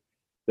also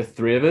the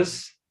three of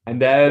us. And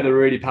they're the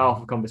really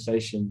powerful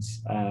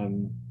conversations,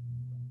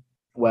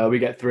 where we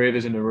get three of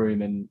us in a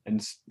room, and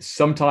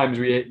sometimes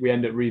we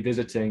end up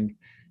revisiting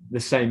the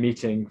same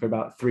meeting for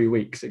about 3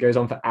 weeks. It goes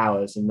on for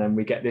hours, and then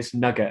we get this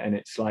nugget, and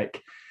it's like,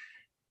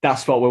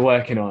 that's what we're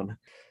working on.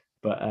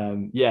 But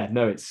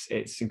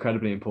it's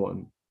incredibly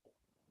important.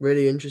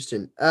 Really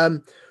interesting.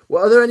 Well,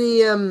 are there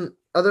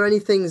any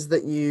things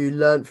that you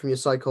learned from your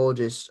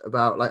psychologist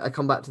about, like, I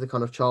come back to the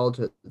kind of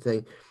childhood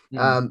thing,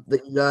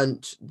 that you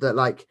learned that,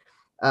 like,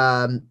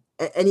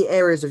 any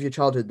areas of your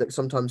childhood that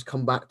sometimes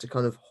come back to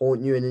kind of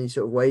haunt you in any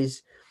sort of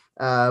ways,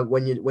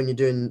 when you're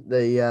doing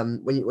the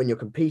when you're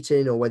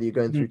competing, or whether you're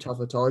going through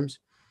tougher times?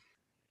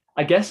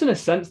 I guess in a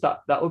sense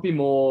that would be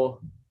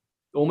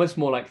almost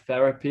more like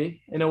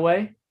therapy in a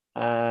way.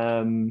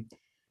 And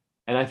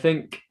I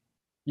think,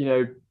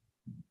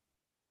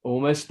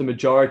 almost the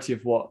majority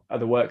of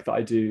the work that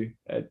I do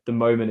at the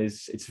moment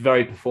it's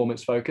very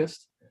performance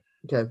focused.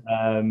 Okay.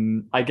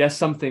 I guess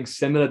something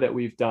similar that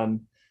we've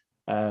done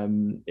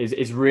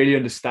is really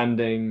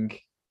understanding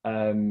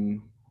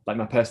like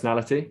my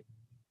personality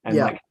and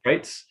like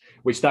traits,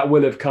 which that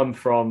will have come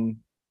from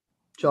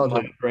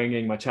childhood, my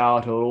upbringing, my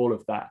childhood, all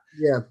of that.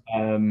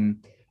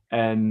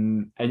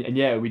 And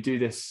we do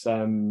this.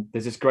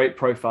 There's this great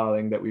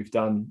profiling that we've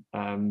done,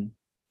 and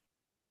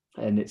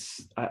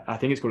I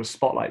think it's called a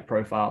spotlight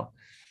profile.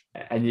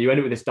 And you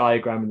end up with this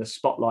diagram, and the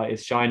spotlight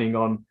is shining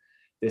on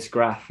this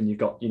graph, and you've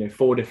got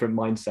 4 different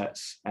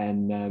mindsets,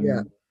 and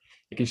Yeah.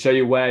 it can show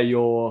you where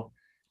your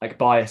like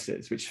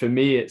biases, which for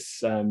me it's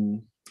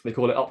they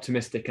call it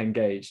optimistic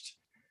engaged,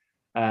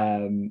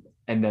 and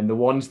then the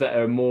ones that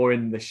are more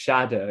in the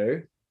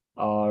shadow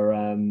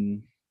are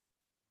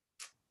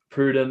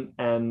prudent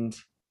and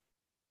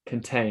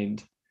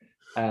contained.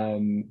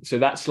 So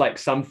that's like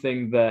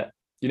something that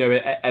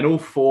and all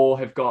 4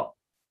 have got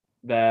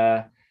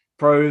their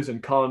pros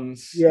and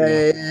cons.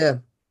 Yeah.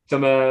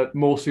 Some are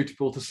more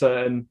suitable to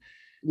certain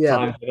Yeah.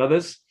 times than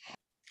others.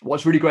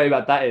 What's really great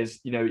about that is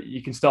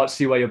you can start to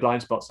see where your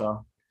blind spots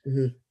are.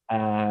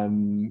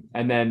 And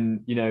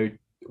then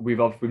we've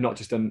not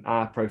just done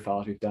our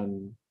profiles, we've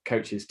done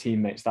coaches,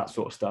 teammates, that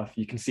sort of stuff.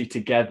 You can see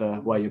together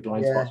where your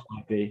blind spots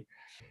might be,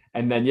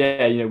 and then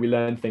we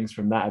learn things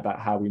from that about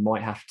how we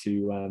might have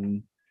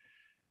to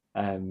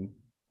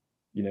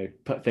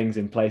put things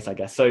in place, I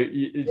guess. So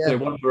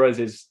one for us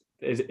is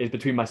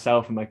between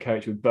myself and my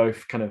coach, we're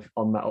both kind of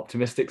on that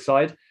optimistic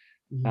side.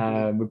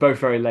 We're both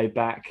very laid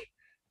back,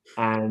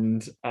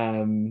 and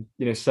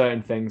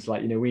certain things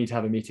like we need to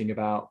have a meeting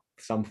about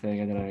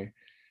something, I don't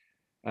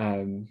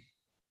know,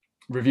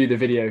 review the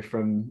video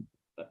from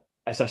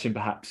a session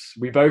perhaps.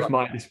 We both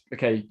might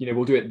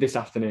we'll do it this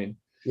afternoon.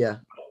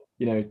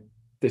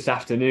 This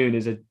afternoon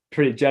is a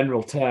pretty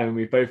general term.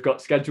 We've both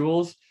got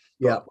schedules.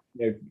 But,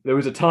 there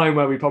was a time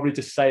where we probably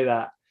just say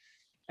that,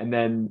 and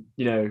then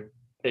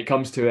it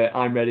comes to it,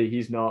 I'm ready,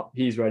 he's not,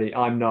 he's ready,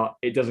 I'm not,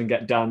 it doesn't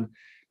get done.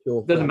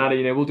 Doesn't matter,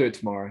 we'll do it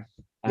tomorrow.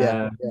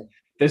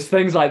 There's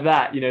things like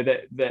that,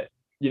 that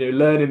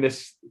learning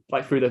this,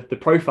 like through the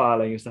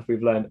profiling and stuff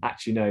we've learned,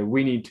 actually no,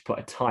 we need to put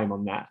a time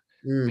on that,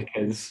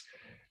 because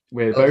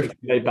we're both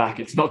laid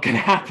back, it's not going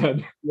to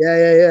happen.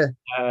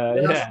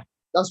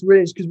 That's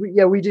really, because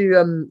we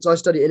do so I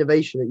study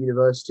innovation at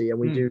university, and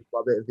we do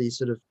quite a bit of these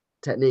sort of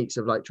techniques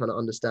of like trying to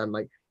understand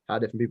like how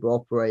different people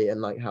operate,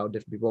 and like how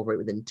different people operate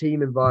within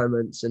team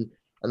environments and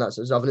that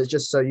sort of stuff. And it's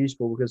just so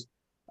useful because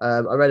I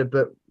read a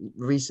book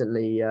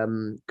recently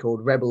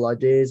called Rebel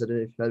Ideas. I don't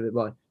know if you've heard of it,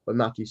 by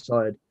Matthew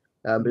Syed,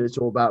 but it's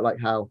all about like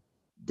how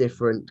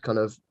different kind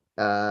of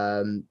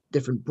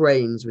different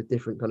brains with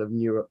different kind of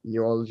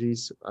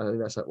neurologies, I think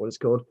that's like what it's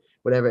called,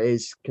 whatever it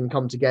is, can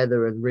come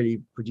together and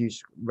really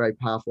produce very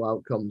powerful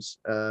outcomes.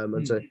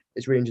 And so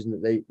it's really interesting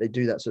that they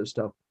do that sort of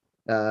stuff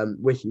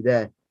with you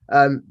there.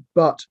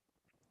 But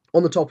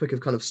on the topic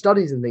of kind of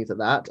studies and things like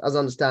that, as I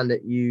understand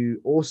it,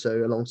 you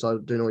also,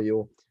 alongside doing all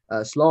your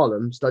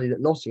slalom, studied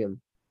at Nottingham.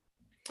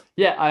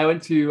 Yeah, I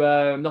went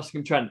to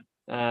Nottingham Trent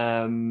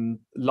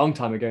long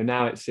time ago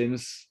now, it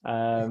seems.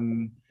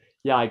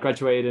 I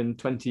graduated in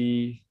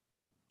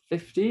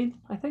 2015,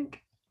 I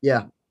think.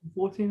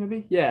 14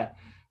 maybe.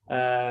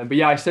 But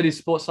I studied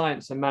sports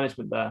science and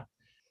management there,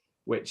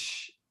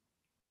 which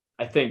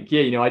I think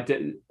I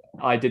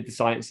did the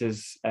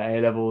sciences at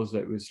A levels.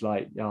 It was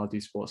like, I'll do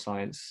sports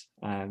science.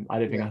 I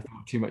don't think I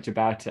thought too much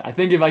about it. I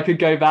think if I could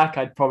go back,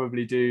 I'd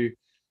probably do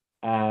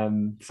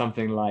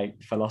something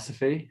like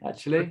philosophy,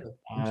 actually.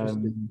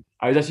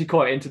 I was actually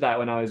quite into that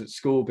when I was at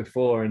school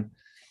before, and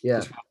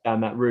just went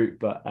down that route.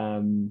 But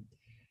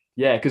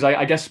because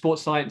I guess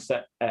sports science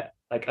at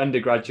like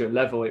undergraduate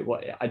level,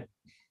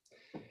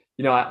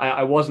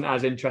 I wasn't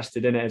as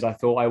interested in it as I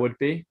thought I would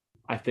be.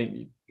 I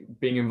think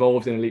being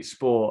involved in elite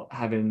sport,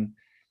 having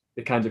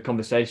the kinds of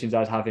conversations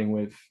I was having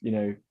with,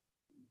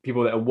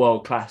 people that are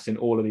world class in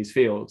all of these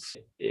fields,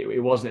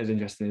 it wasn't as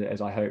interesting as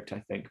I hoped,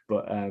 I think.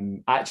 But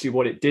actually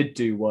what it did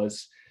do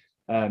was,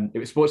 it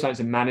was sports science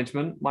and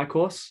management, my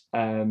course.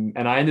 And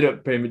I ended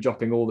up pretty much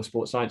dropping all the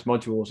sports science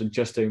modules and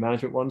just doing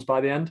management ones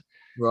by the end.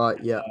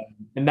 Right, yeah.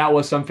 And that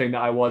was something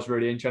that I was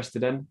really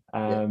interested in.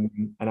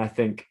 And I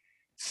think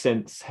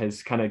since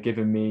has kind of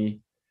given me,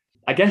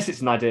 I guess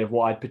it's an idea of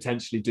what I'd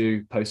potentially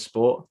do post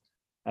sport,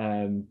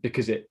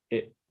 because it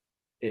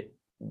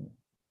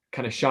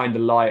kind of shined a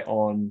light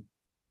on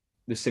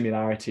the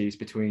similarities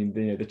between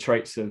the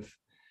traits of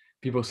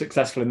people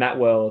successful in that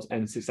world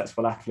and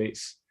successful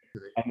athletes,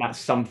 and that's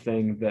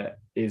something that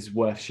is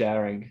worth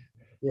sharing.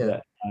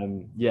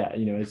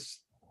 It's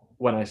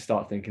when I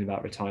start thinking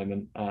about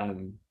retirement.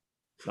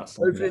 That's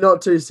hopefully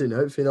not too soon.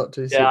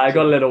 I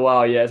got a little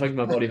while. It's like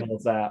my body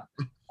holds out.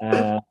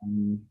 Well,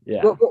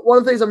 one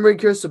of the things I'm really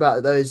curious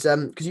about though is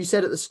because you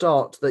said at the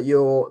start that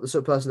you're the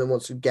sort of person that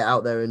wants to get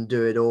out there and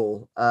do it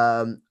all,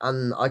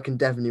 and I can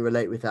definitely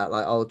relate with that.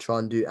 Like, I'll try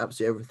and do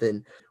absolutely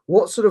everything.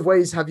 What sort of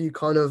ways have you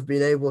kind of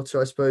been able to,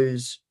 I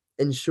suppose,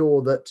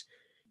 ensure that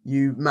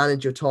you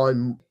manage your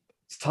time?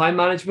 It's time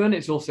management.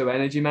 It's also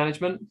energy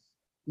management.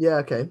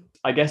 Okay.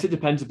 I guess it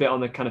depends a bit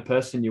on the kind of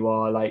person you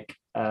are. Like,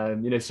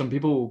 some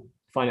people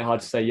find it hard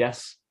to say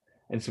yes,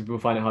 and some people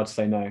find it hard to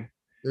say no.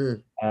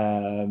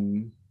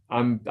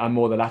 I'm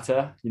more the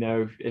latter.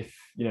 If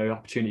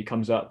opportunity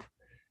comes up,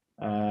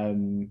 I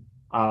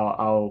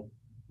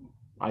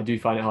do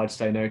find it hard to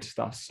say no to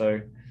stuff.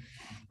 So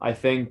I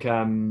think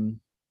I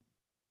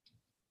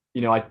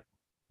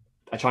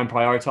try and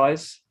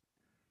prioritize.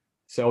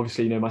 So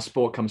obviously my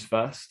sport comes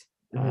first.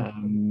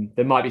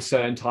 There might be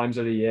certain times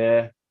of the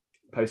year,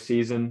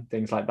 post-season,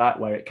 things like that,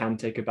 where it can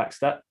take a back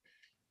step.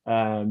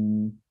 But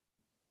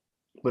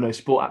no,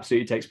 sport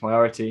absolutely takes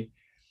priority,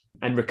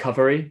 and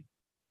recovery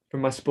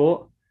from my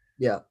sport.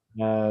 Yeah.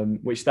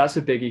 Which that's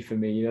a biggie for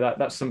me.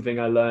 That's something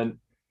I learned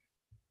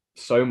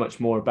so much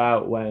more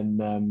about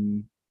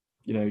when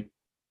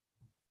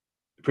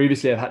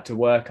previously I've had to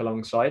work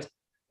alongside,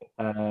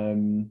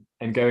 and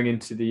going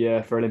into the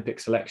year for Olympic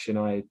selection,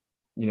 I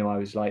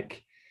was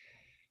like,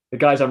 the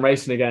guys I'm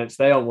racing against,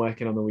 they aren't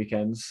working on the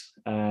weekends,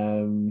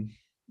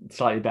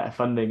 slightly better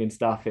funding and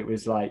stuff. It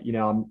was like,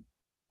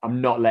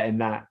 I'm not letting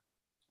that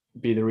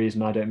be the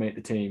reason I don't make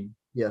the team.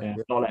 Yeah.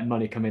 Not letting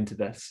money come into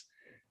this.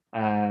 So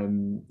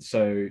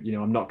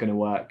I'm not going to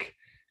work,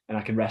 and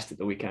I can rest at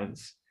the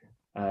weekends.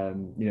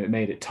 It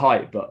made it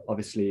tight, but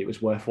obviously it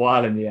was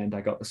worthwhile in the end.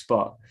 I got the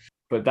spot,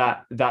 but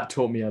that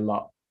taught me a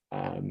lot,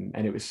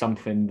 and it was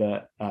something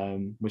that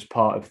was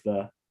part of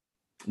the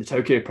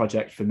Tokyo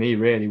project for me.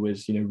 Really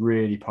was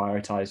really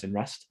prioritizing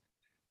rest.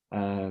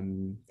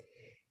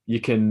 You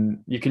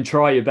can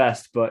try your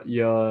best, but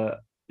you're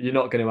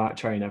not going to out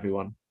train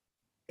everyone.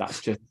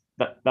 That's just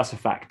that's a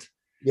fact.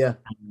 Yeah.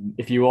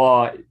 If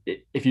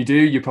you do,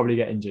 you probably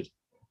get injured.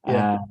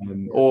 Yeah.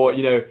 Or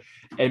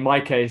in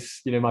my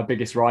case, my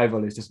biggest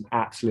rival is just an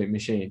absolute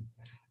machine,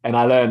 and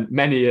I learned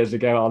many years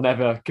ago I'll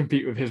never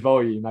compete with his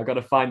volume. I've got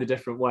to find a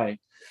different way.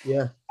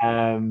 Yeah.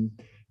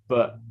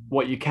 But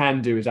what you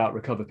can do is out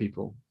recover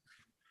people.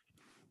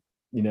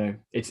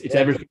 It's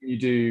everything you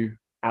do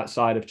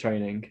outside of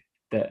training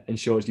that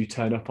ensures you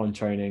turn up on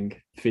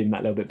training feeling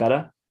that little bit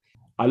better.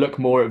 I look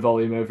more at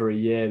volume over a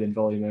year than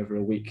volume over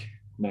a week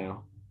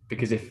now,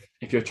 because if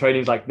your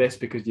training's like this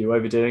because you're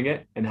overdoing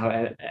it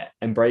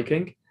and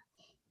breaking,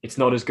 it's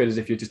not as good as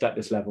if you're just at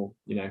this level,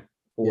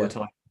 all the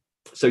time.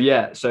 So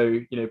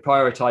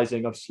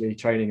prioritizing obviously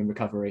training and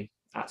recovery,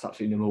 that's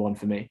absolutely number one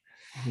for me.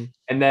 Mm-hmm.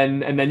 And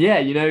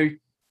then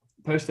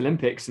post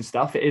Olympics and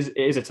stuff, it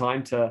is a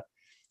time to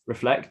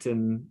reflect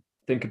and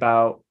think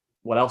about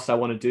what else I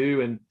want to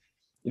do. And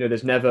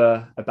there's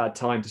never a bad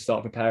time to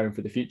start preparing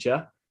for the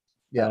future.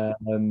 Yeah.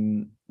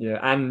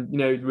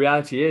 The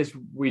reality is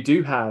we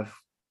do have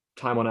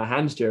time on our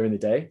hands during the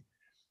day,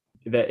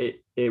 that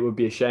it would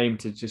be a shame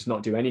to just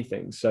not do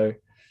anything. So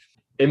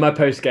in my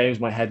post games,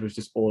 my head was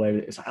just all over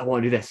it. It's like, I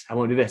want to do this, I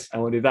want to do this, I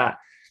want to do that.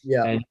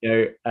 Yeah.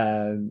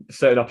 And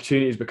certain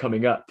opportunities were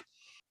coming up.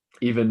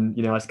 Even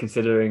I was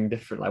considering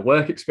different like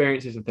work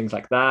experiences and things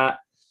like that.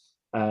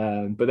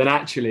 But then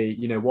actually,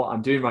 what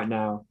I'm doing right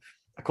now,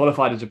 I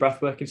qualified as a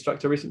breathwork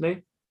instructor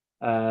recently,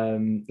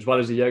 as well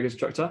as a yoga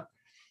instructor.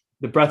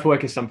 The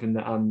breathwork is something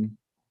that I'm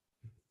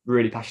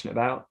really passionate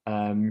about.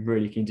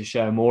 Really keen to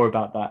share more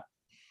about that.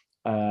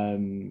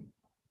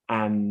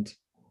 And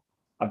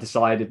I've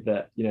decided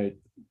that,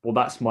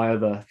 that's my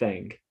other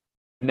thing.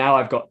 Now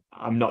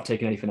I'm not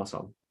taking anything else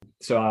on.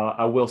 So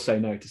I will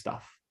say no to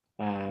stuff.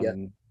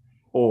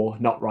 Or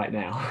not right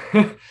now.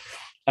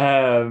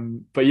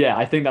 But yeah,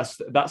 I think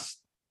that's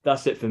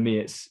it for me.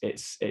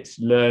 It's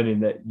learning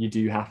that you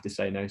do have to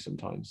say no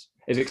sometimes.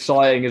 As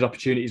exciting as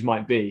opportunities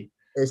might be,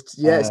 it's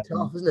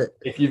tough, isn't it?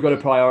 If you've got a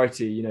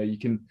priority, you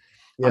can.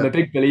 Yeah. I'm a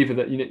big believer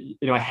that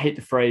I hate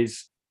the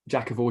phrase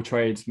 "jack of all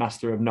trades,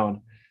 master of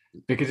none,"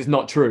 because it's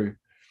not true.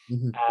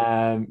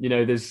 Mm-hmm.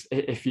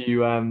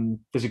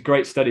 There's a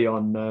great study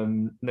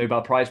on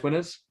Nobel Prize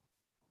winners.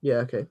 Yeah.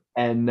 Okay.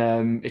 And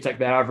it's like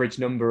their average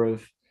number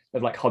of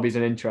like hobbies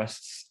and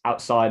interests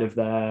outside of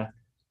their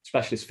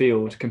specialist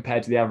field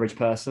compared to the average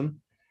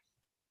person,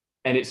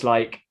 and it's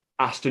like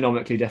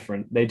astronomically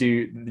different. They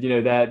do,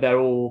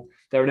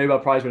 they're a Nobel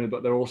Prize winner,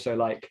 but they're also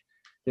like,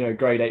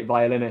 grade 8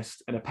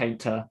 violinist and a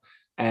painter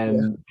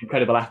and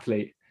incredible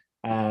athlete.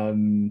 A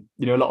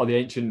lot of the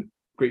ancient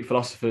Greek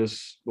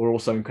philosophers were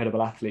also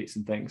incredible athletes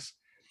and things.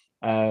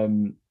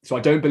 So I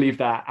don't believe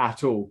that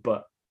at all,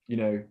 but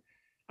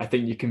I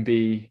think you can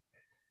be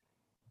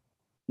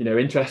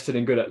interested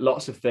and good at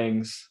lots of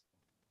things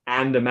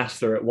and a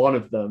master at one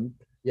of them.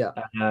 Yeah.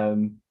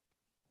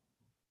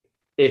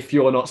 If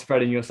you're not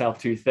spreading yourself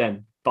too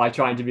thin by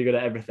trying to be good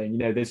at everything,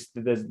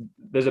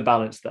 there's a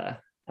balance there.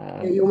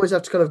 You almost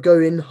have to kind of go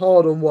in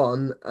hard on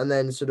one and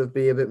then sort of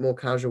be a bit more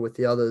casual with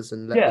the others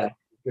and let them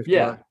drift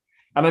around.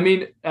 And I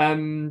mean,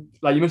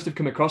 like you must have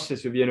come across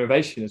this with your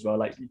innovation as well.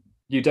 Like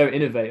you don't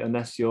innovate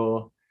unless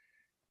you're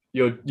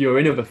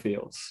in other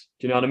fields.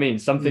 Do you know what I mean?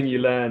 Something you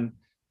learn.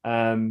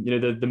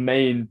 The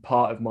main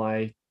part of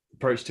my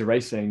approach to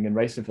racing and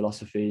racing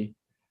philosophy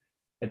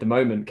at the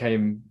moment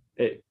came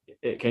to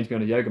me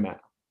on a yoga mat.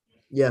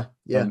 Yeah.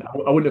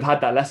 I wouldn't have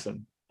had that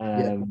lesson.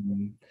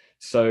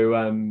 So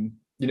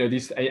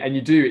these, and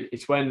you do,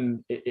 it's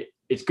when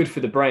it's good for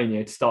the brain,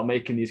 to start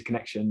making these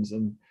connections.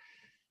 And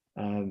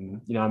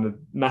I'm a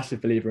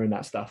massive believer in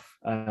that stuff.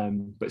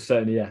 But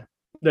certainly,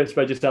 don't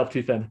spread yourself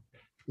too thin.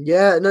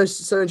 Yeah, no,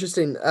 so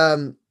interesting.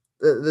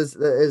 There's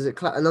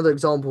another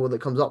example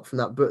that comes up from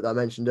that book that I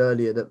mentioned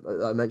earlier, that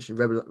I mentioned,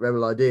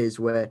 Rebel Ideas,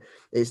 where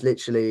it's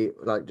literally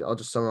like, I'll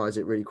just summarize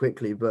it really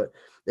quickly, but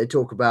they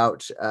talk about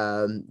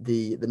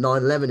the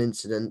 9/11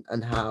 incident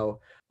and how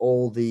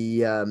all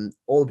the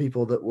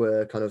people that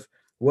were kind of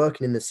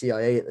working in the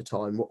CIA at the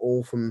time were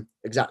all from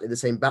exactly the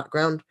same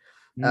background.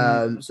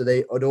 Mm. So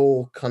they had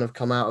all kind of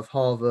come out of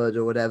Harvard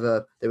or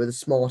whatever. They were the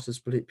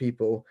smartest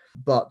people.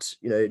 But,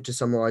 to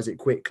summarize it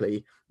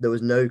quickly, there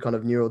was no kind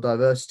of neural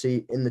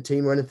diversity in the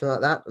team or anything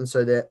like that. And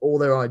so all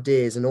their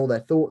ideas and all their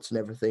thoughts and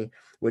everything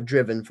were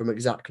driven from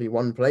exactly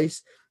one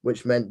place,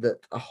 which meant that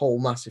a whole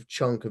massive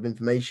chunk of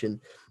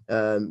information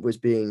was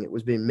being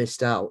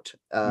missed out.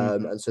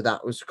 And so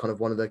that was kind of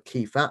one of the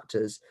key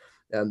factors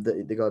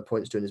that the guy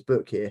points to in his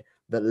book here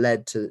that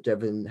led to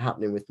everything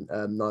happening with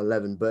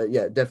 9/11. But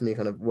yeah, definitely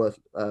kind of worth,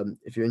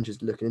 if you're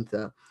interested, looking into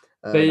that.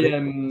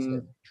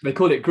 They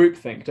call it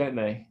groupthink, don't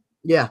they?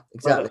 Yeah,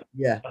 exactly. Right,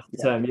 Yeah, that's the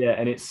term. Yeah,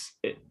 and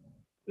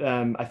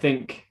I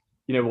think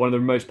one of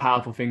the most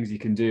powerful things you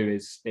can do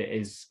is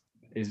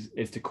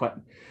to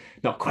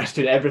not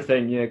question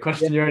everything.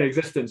 Question your own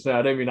existence. No,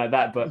 I don't mean like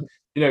that, but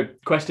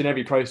question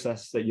every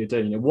process that you're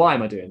doing. Why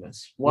am I doing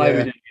this? Why are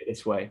we doing it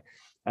this way?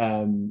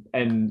 And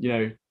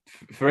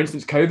for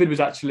instance, COVID was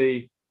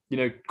actually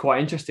quite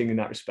interesting in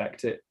that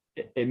respect. It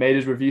made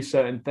us review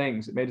certain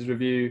things. It made us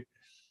review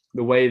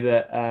the way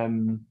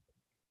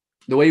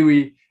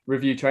we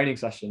review training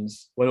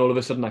sessions. When all of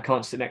a sudden I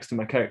can't sit next to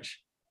my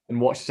coach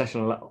and watch the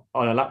session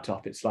on a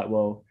laptop, it's like,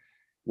 well,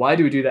 why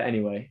do we do that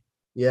anyway?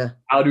 Yeah.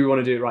 How do we want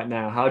to do it right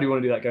now? How do we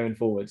want to do that going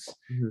forwards?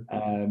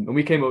 And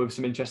we came up with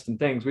some interesting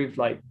things. We've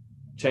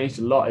changed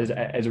a lot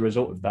as a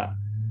result of that.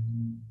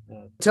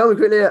 Tell me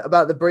quickly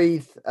about the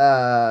breathe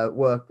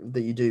work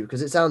that you do,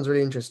 because it sounds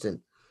really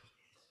interesting.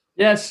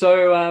 Yeah,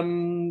 so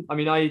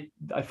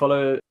I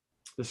follow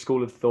the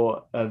school of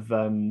thought of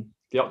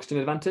the oxygen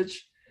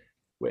advantage,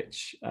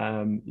 which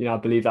I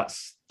believe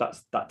that's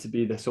to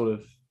be the sort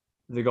of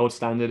the gold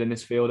standard in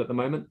this field at the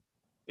moment.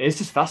 It's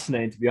just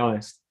fascinating, to be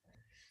honest.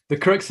 The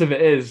crux of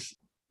it is,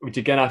 which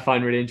again I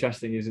find really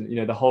interesting, is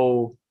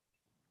the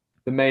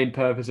main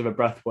purpose of a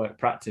breathwork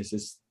practice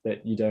is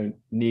that you don't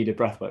need a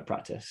breathwork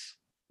practice.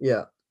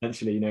 Yeah.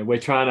 Essentially, we're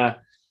trying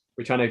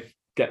to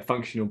get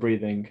functional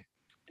breathing.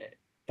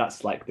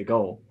 That's like the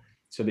goal,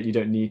 so that you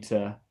don't need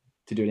to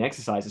do any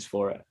exercises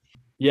for it.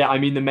 Yeah, I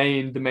mean the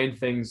main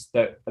things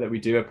that we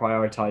do are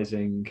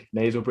prioritizing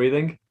nasal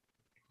breathing,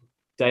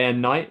 day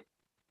and night.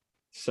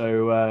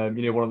 So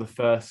one of the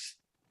first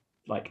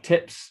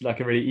tips, a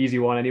really easy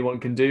one anyone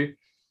can do,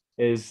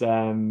 is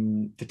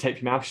to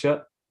tape your mouth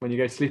shut when you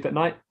go to sleep at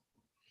night.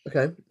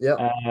 Okay.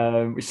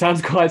 Yeah. Which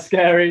sounds quite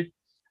scary.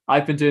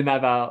 I've been doing that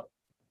about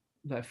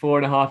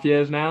 4.5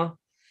 years now.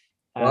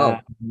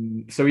 Wow.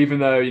 So even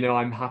though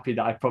I'm happy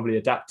that I've probably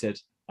adapted,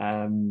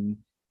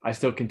 I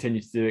still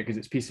continue to do it because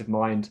it's peace of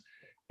mind.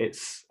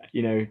 It's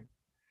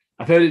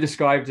I've heard it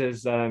described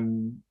as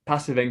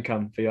passive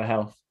income for your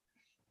health,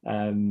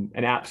 and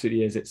it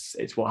absolutely is.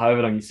 It's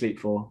however long you sleep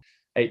for,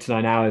 8 to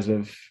 9 hours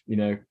of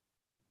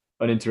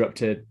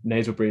uninterrupted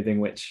nasal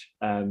breathing, which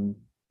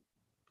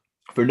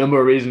for a number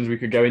of reasons we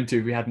could go into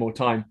if we had more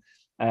time,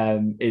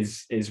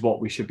 is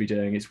what we should be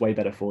doing. It's way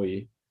better for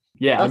you.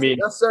 Yeah,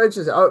 that's so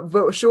interesting.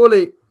 But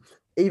surely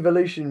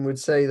evolution would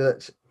say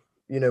that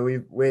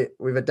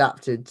we've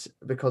adapted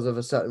because of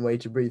a certain way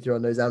to breathe through our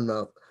nose and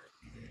mouth.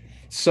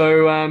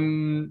 So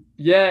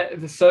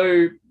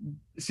so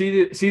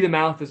see the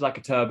mouth as like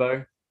a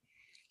turbo.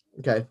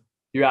 Okay.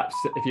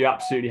 If you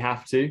absolutely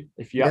have to,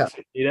 if you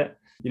absolutely need it,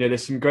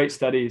 there's some great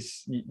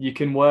studies. You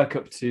can work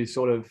up to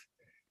sort of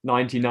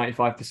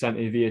 95%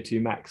 of your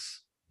VO2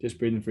 max just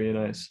breathing through your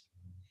nose,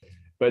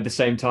 but at the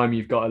same time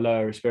you've got a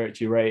lower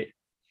respiratory rate.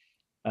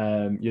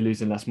 You're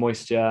losing less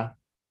moisture.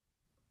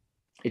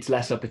 It's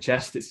less upper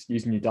chest. It's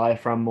using your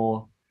diaphragm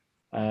more.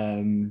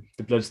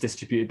 The blood's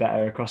distributed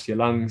better across your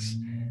lungs.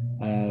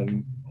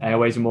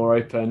 Airways are more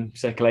open.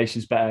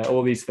 Circulation's better.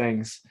 All these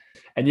things.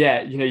 And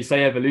yeah, you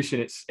say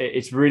evolution.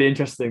 It's really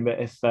interesting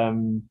that if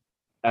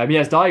he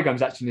has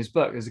diagrams actually in his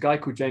book. There's a guy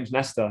called James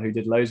Nestor who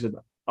did loads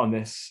on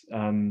this.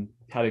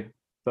 Had a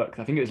book,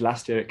 I think it was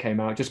last year it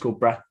came out, just called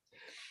Breath.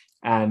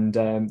 And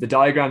the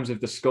diagrams of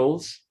the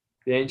skulls,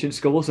 the ancient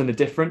skulls, and the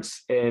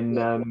difference in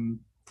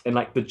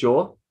the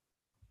jaw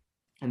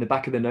and the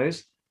back of the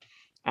nose,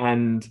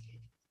 and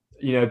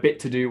a bit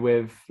to do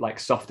with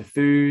softer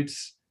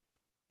foods,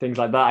 things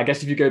like that. I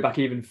guess if you go back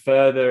even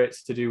further,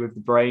 it's to do with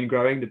the brain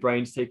growing. The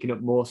brain's taking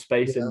up more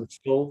space in the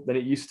skull than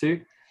it used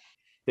to.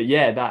 But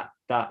yeah,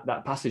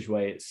 that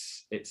passageway,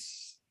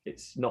 it's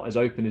not as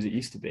open as it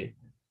used to be.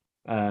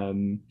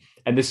 And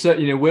there's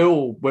certain, we're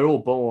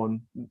all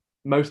born.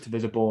 Most of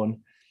us are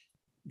born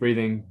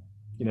breathing,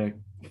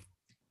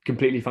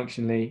 completely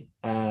functionally,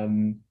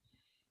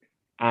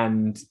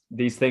 and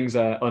these things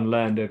are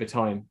unlearned over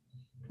time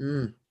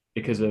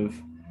because of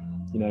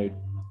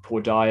poor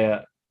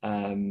diet,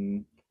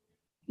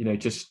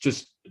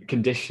 just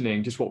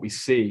conditioning, just what we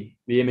see,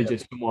 the image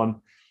of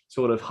someone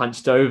sort of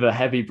hunched over,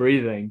 heavy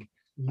breathing.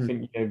 I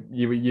think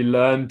you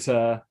learn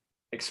to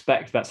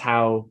expect that's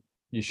how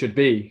you should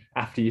be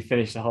after you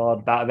finish a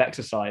hard bout of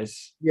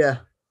exercise.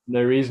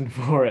 No reason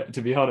for it,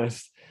 to be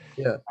honest.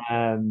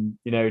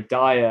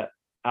 Diet,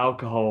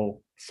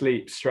 alcohol,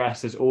 sleep,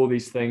 stress, there's all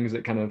these things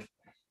that kind of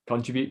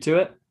contribute to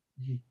it.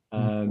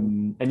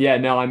 And yeah,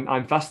 no,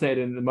 I'm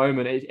fascinated in the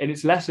moment, and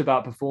it's less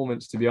about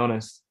performance, to be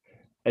honest,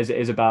 as it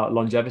is about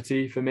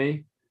longevity for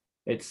me.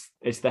 It's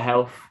the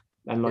health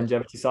and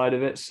longevity side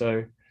of it.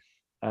 So,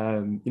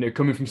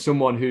 coming from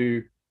someone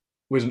who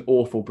was an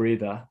awful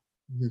breather,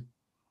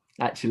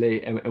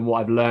 actually, and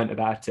what I've learned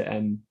about it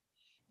and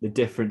the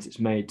difference it's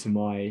made to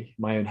my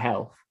own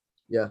health.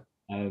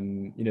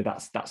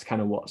 That's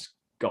kind of what's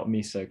got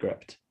me so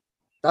gripped.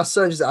 That's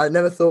so interesting. I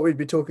never thought we'd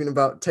be talking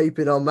about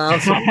taping our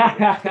mouths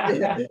at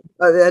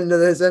the end of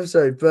this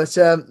episode. But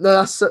no,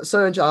 that's so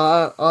interesting.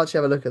 I'll actually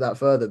have a look at that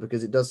further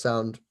because it does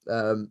sound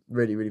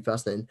really, really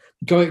fascinating.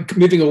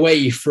 Moving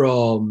away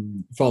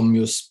from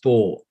your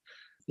sport,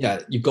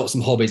 you've got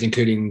some hobbies,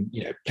 including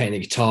playing the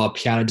guitar,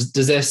 piano.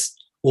 Does this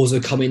also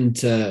come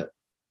into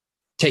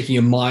taking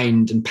your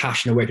mind and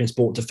passion away from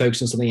sport to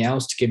focus on something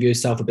else, to give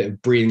yourself a bit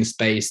of breathing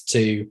space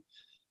to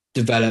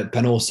develop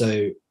and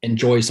also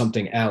enjoy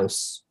something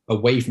else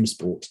away from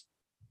sport?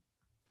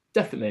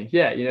 Definitely,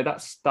 yeah.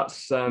 That's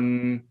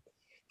one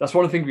of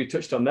the things we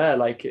touched on there.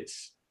 Like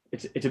it's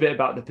a bit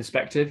about the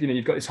perspective.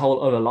 You've got this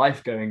whole other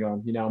life going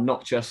on. I'm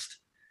not just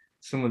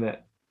someone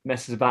that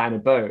messes about in a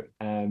boat,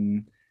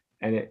 and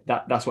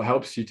that's what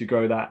helps you to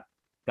grow that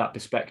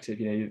perspective.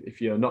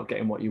 If you're not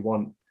getting what you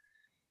want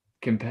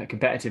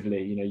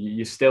competitively,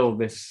 you're still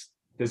this.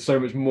 There's so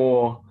much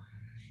more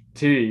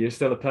to you. You're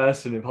still a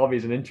person with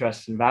hobbies and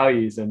interests and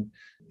values, and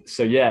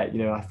so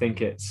I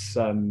think it's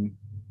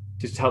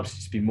just helps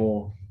you to be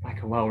more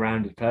like a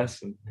well-rounded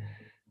person,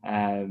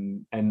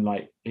 and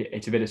like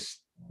it's a bit of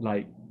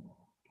like,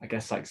 I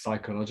guess, like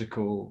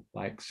psychological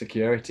like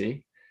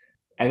security,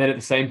 and then at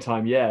the same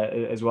time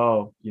as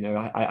well,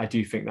 I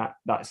do think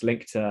that's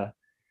linked to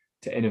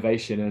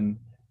innovation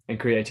and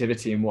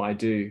creativity in what I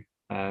do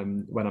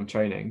when I'm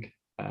training.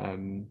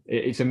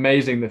 It's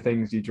amazing the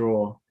things you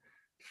draw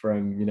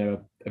from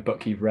a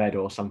book you've read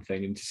or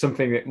something into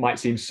something that might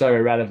seem so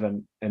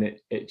irrelevant, and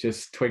it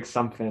just twigs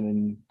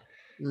something,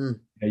 and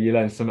you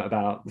learn something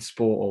about the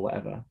sport or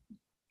whatever.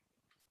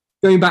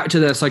 Going back to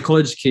the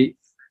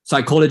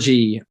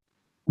psychology,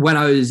 when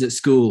I was at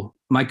school,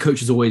 my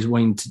coach was always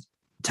wanting to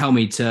tell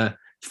me to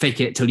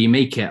fake it till you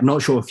make it. I'm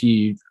not sure if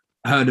you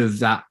heard of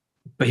that,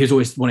 but he was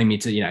always wanting me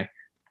to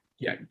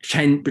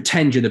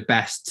pretend you're the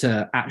best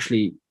to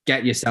actually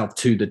get yourself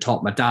to the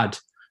top. My dad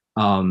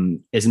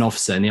is an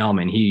officer in the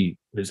army, and he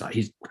was like,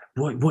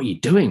 what are you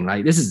doing?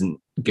 Like, this isn't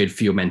good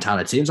for your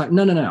mentality. I was like,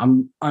 no,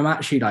 I'm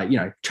actually like,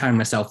 telling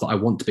myself that I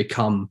want to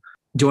become.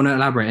 Do you want to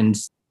elaborate? And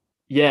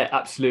yeah,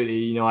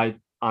 absolutely.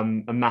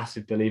 I'm a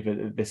massive believer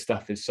that this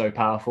stuff is so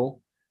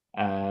powerful.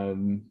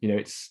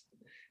 It's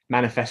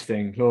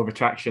manifesting, law of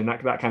attraction,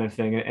 that kind of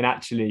thing. And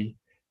actually,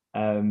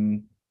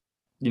 in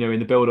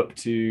the build up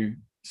to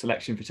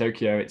selection for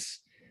Tokyo, it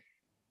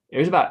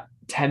was about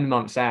 10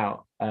 months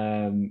out,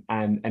 and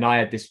I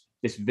had this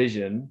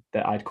vision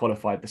that I'd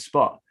qualified the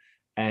spot,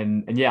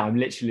 and I'm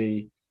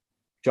literally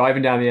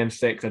driving down the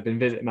M6. I'd been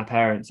visiting my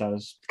parents. I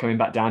was coming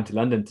back down to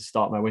London to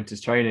start my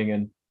winter's training,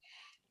 and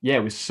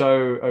was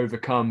so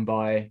overcome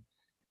by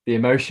the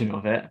emotion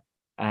of it.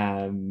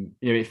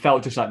 It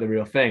felt just like the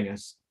real thing. I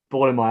was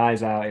bawling my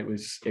eyes out. It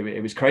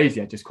was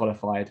crazy. I just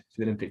qualified for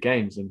the Olympic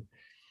Games, and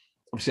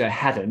obviously I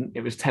hadn't.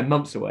 It was 10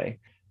 months away,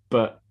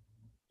 but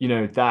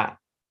that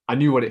I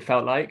knew what it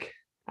felt like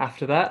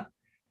after that,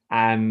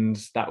 and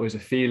that was a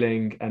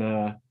feeling and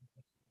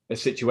a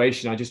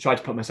situation. I just tried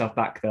to put myself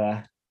back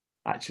there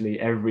actually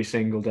every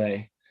single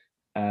day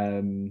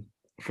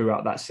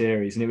throughout that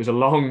series, and it was a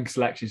long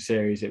selection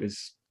series. It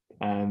was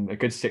a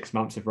good 6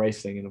 months of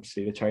racing, and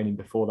obviously the training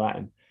before that,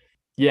 and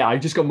I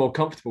just got more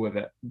comfortable with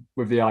it,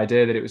 with the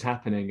idea that it was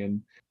happening,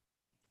 and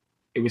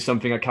it was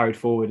something I carried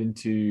forward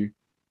into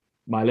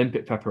my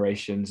Olympic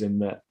preparations, in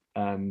that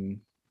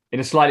in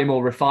a slightly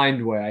more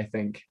refined way, I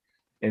think,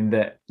 in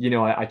that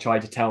I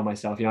tried to tell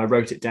myself, I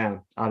wrote it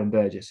down, Adam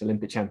Burgess,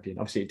 Olympic champion.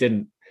 Obviously it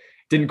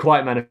didn't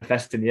quite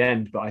manifest in the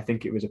end, but I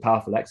think it was a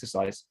powerful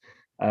exercise,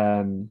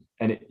 and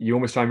you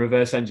almost try and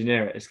reverse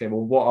engineer it. It's like,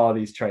 well, what are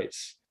these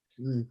traits?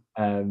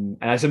 And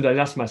I sometimes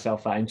ask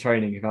myself that in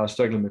training, if I was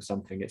struggling with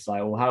something. It's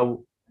like,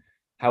 well,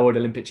 how would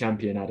Olympic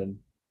champion Adam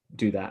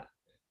do that?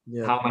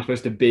 How am I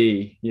supposed to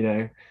be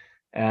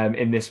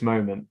in this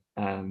moment?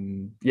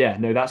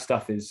 That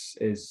stuff is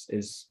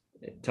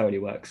it totally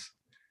works.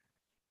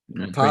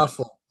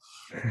 Powerful.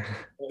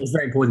 It's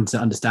very important to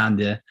understand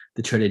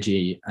the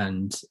trilogy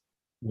and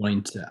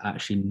wanting to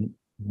actually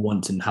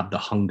want and have the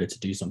hunger to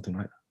do something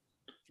like that.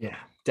 Yeah,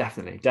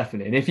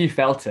 definitely. And if you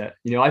felt it,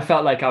 I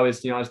felt like I was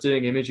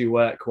doing imagery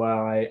work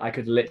where I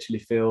could literally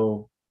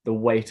feel the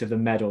weight of the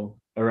medal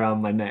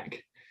around my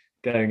neck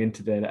going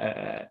into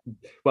the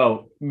a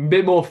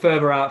bit more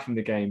further out from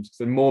the games,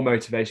 so more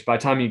motivation. By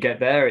the time you get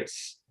there,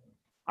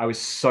 I was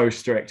so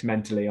strict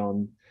mentally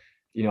on,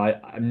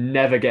 I'm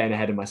never getting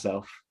ahead of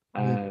myself,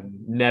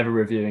 never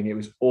reviewing. It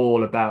was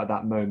all about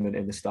that moment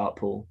in the start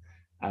pool,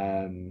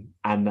 and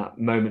that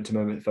moment to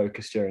moment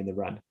focus during the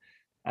run.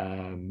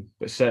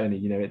 But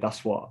certainly,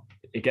 that's what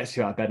it gets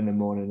you out of bed in the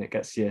morning. It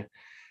gets you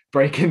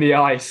breaking the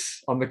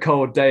ice on the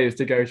cold days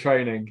to go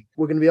training.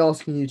 We're going to be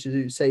asking you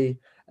to say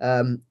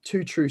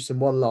 2 truths and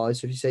 1 lie.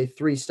 So if you say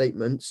 3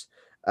 statements,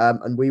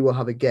 and we will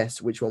have a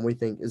guess which one we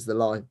think is the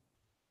lie.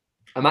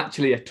 I'm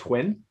actually a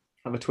twin.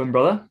 I have a twin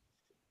brother.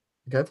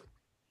 Okay.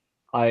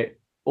 I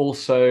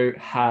also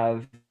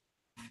have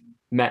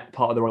met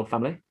part of the royal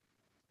family.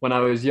 When I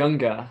was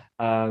younger,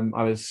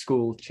 I was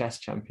school chess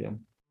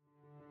champion.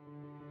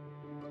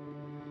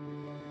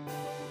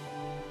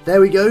 There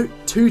we go,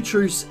 2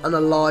 truths and a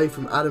lie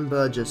from Adam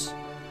Burgess.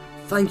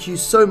 Thank you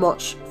so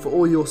much for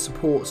all your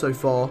support so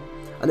far,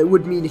 and it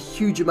would mean a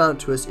huge amount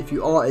to us if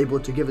you are able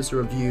to give us a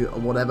review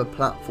on whatever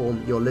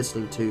platform you're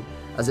listening to,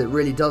 as it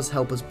really does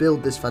help us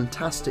build this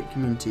fantastic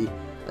community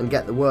and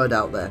get the word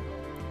out there.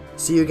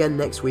 See you again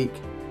next week.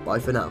 Bye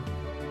for now.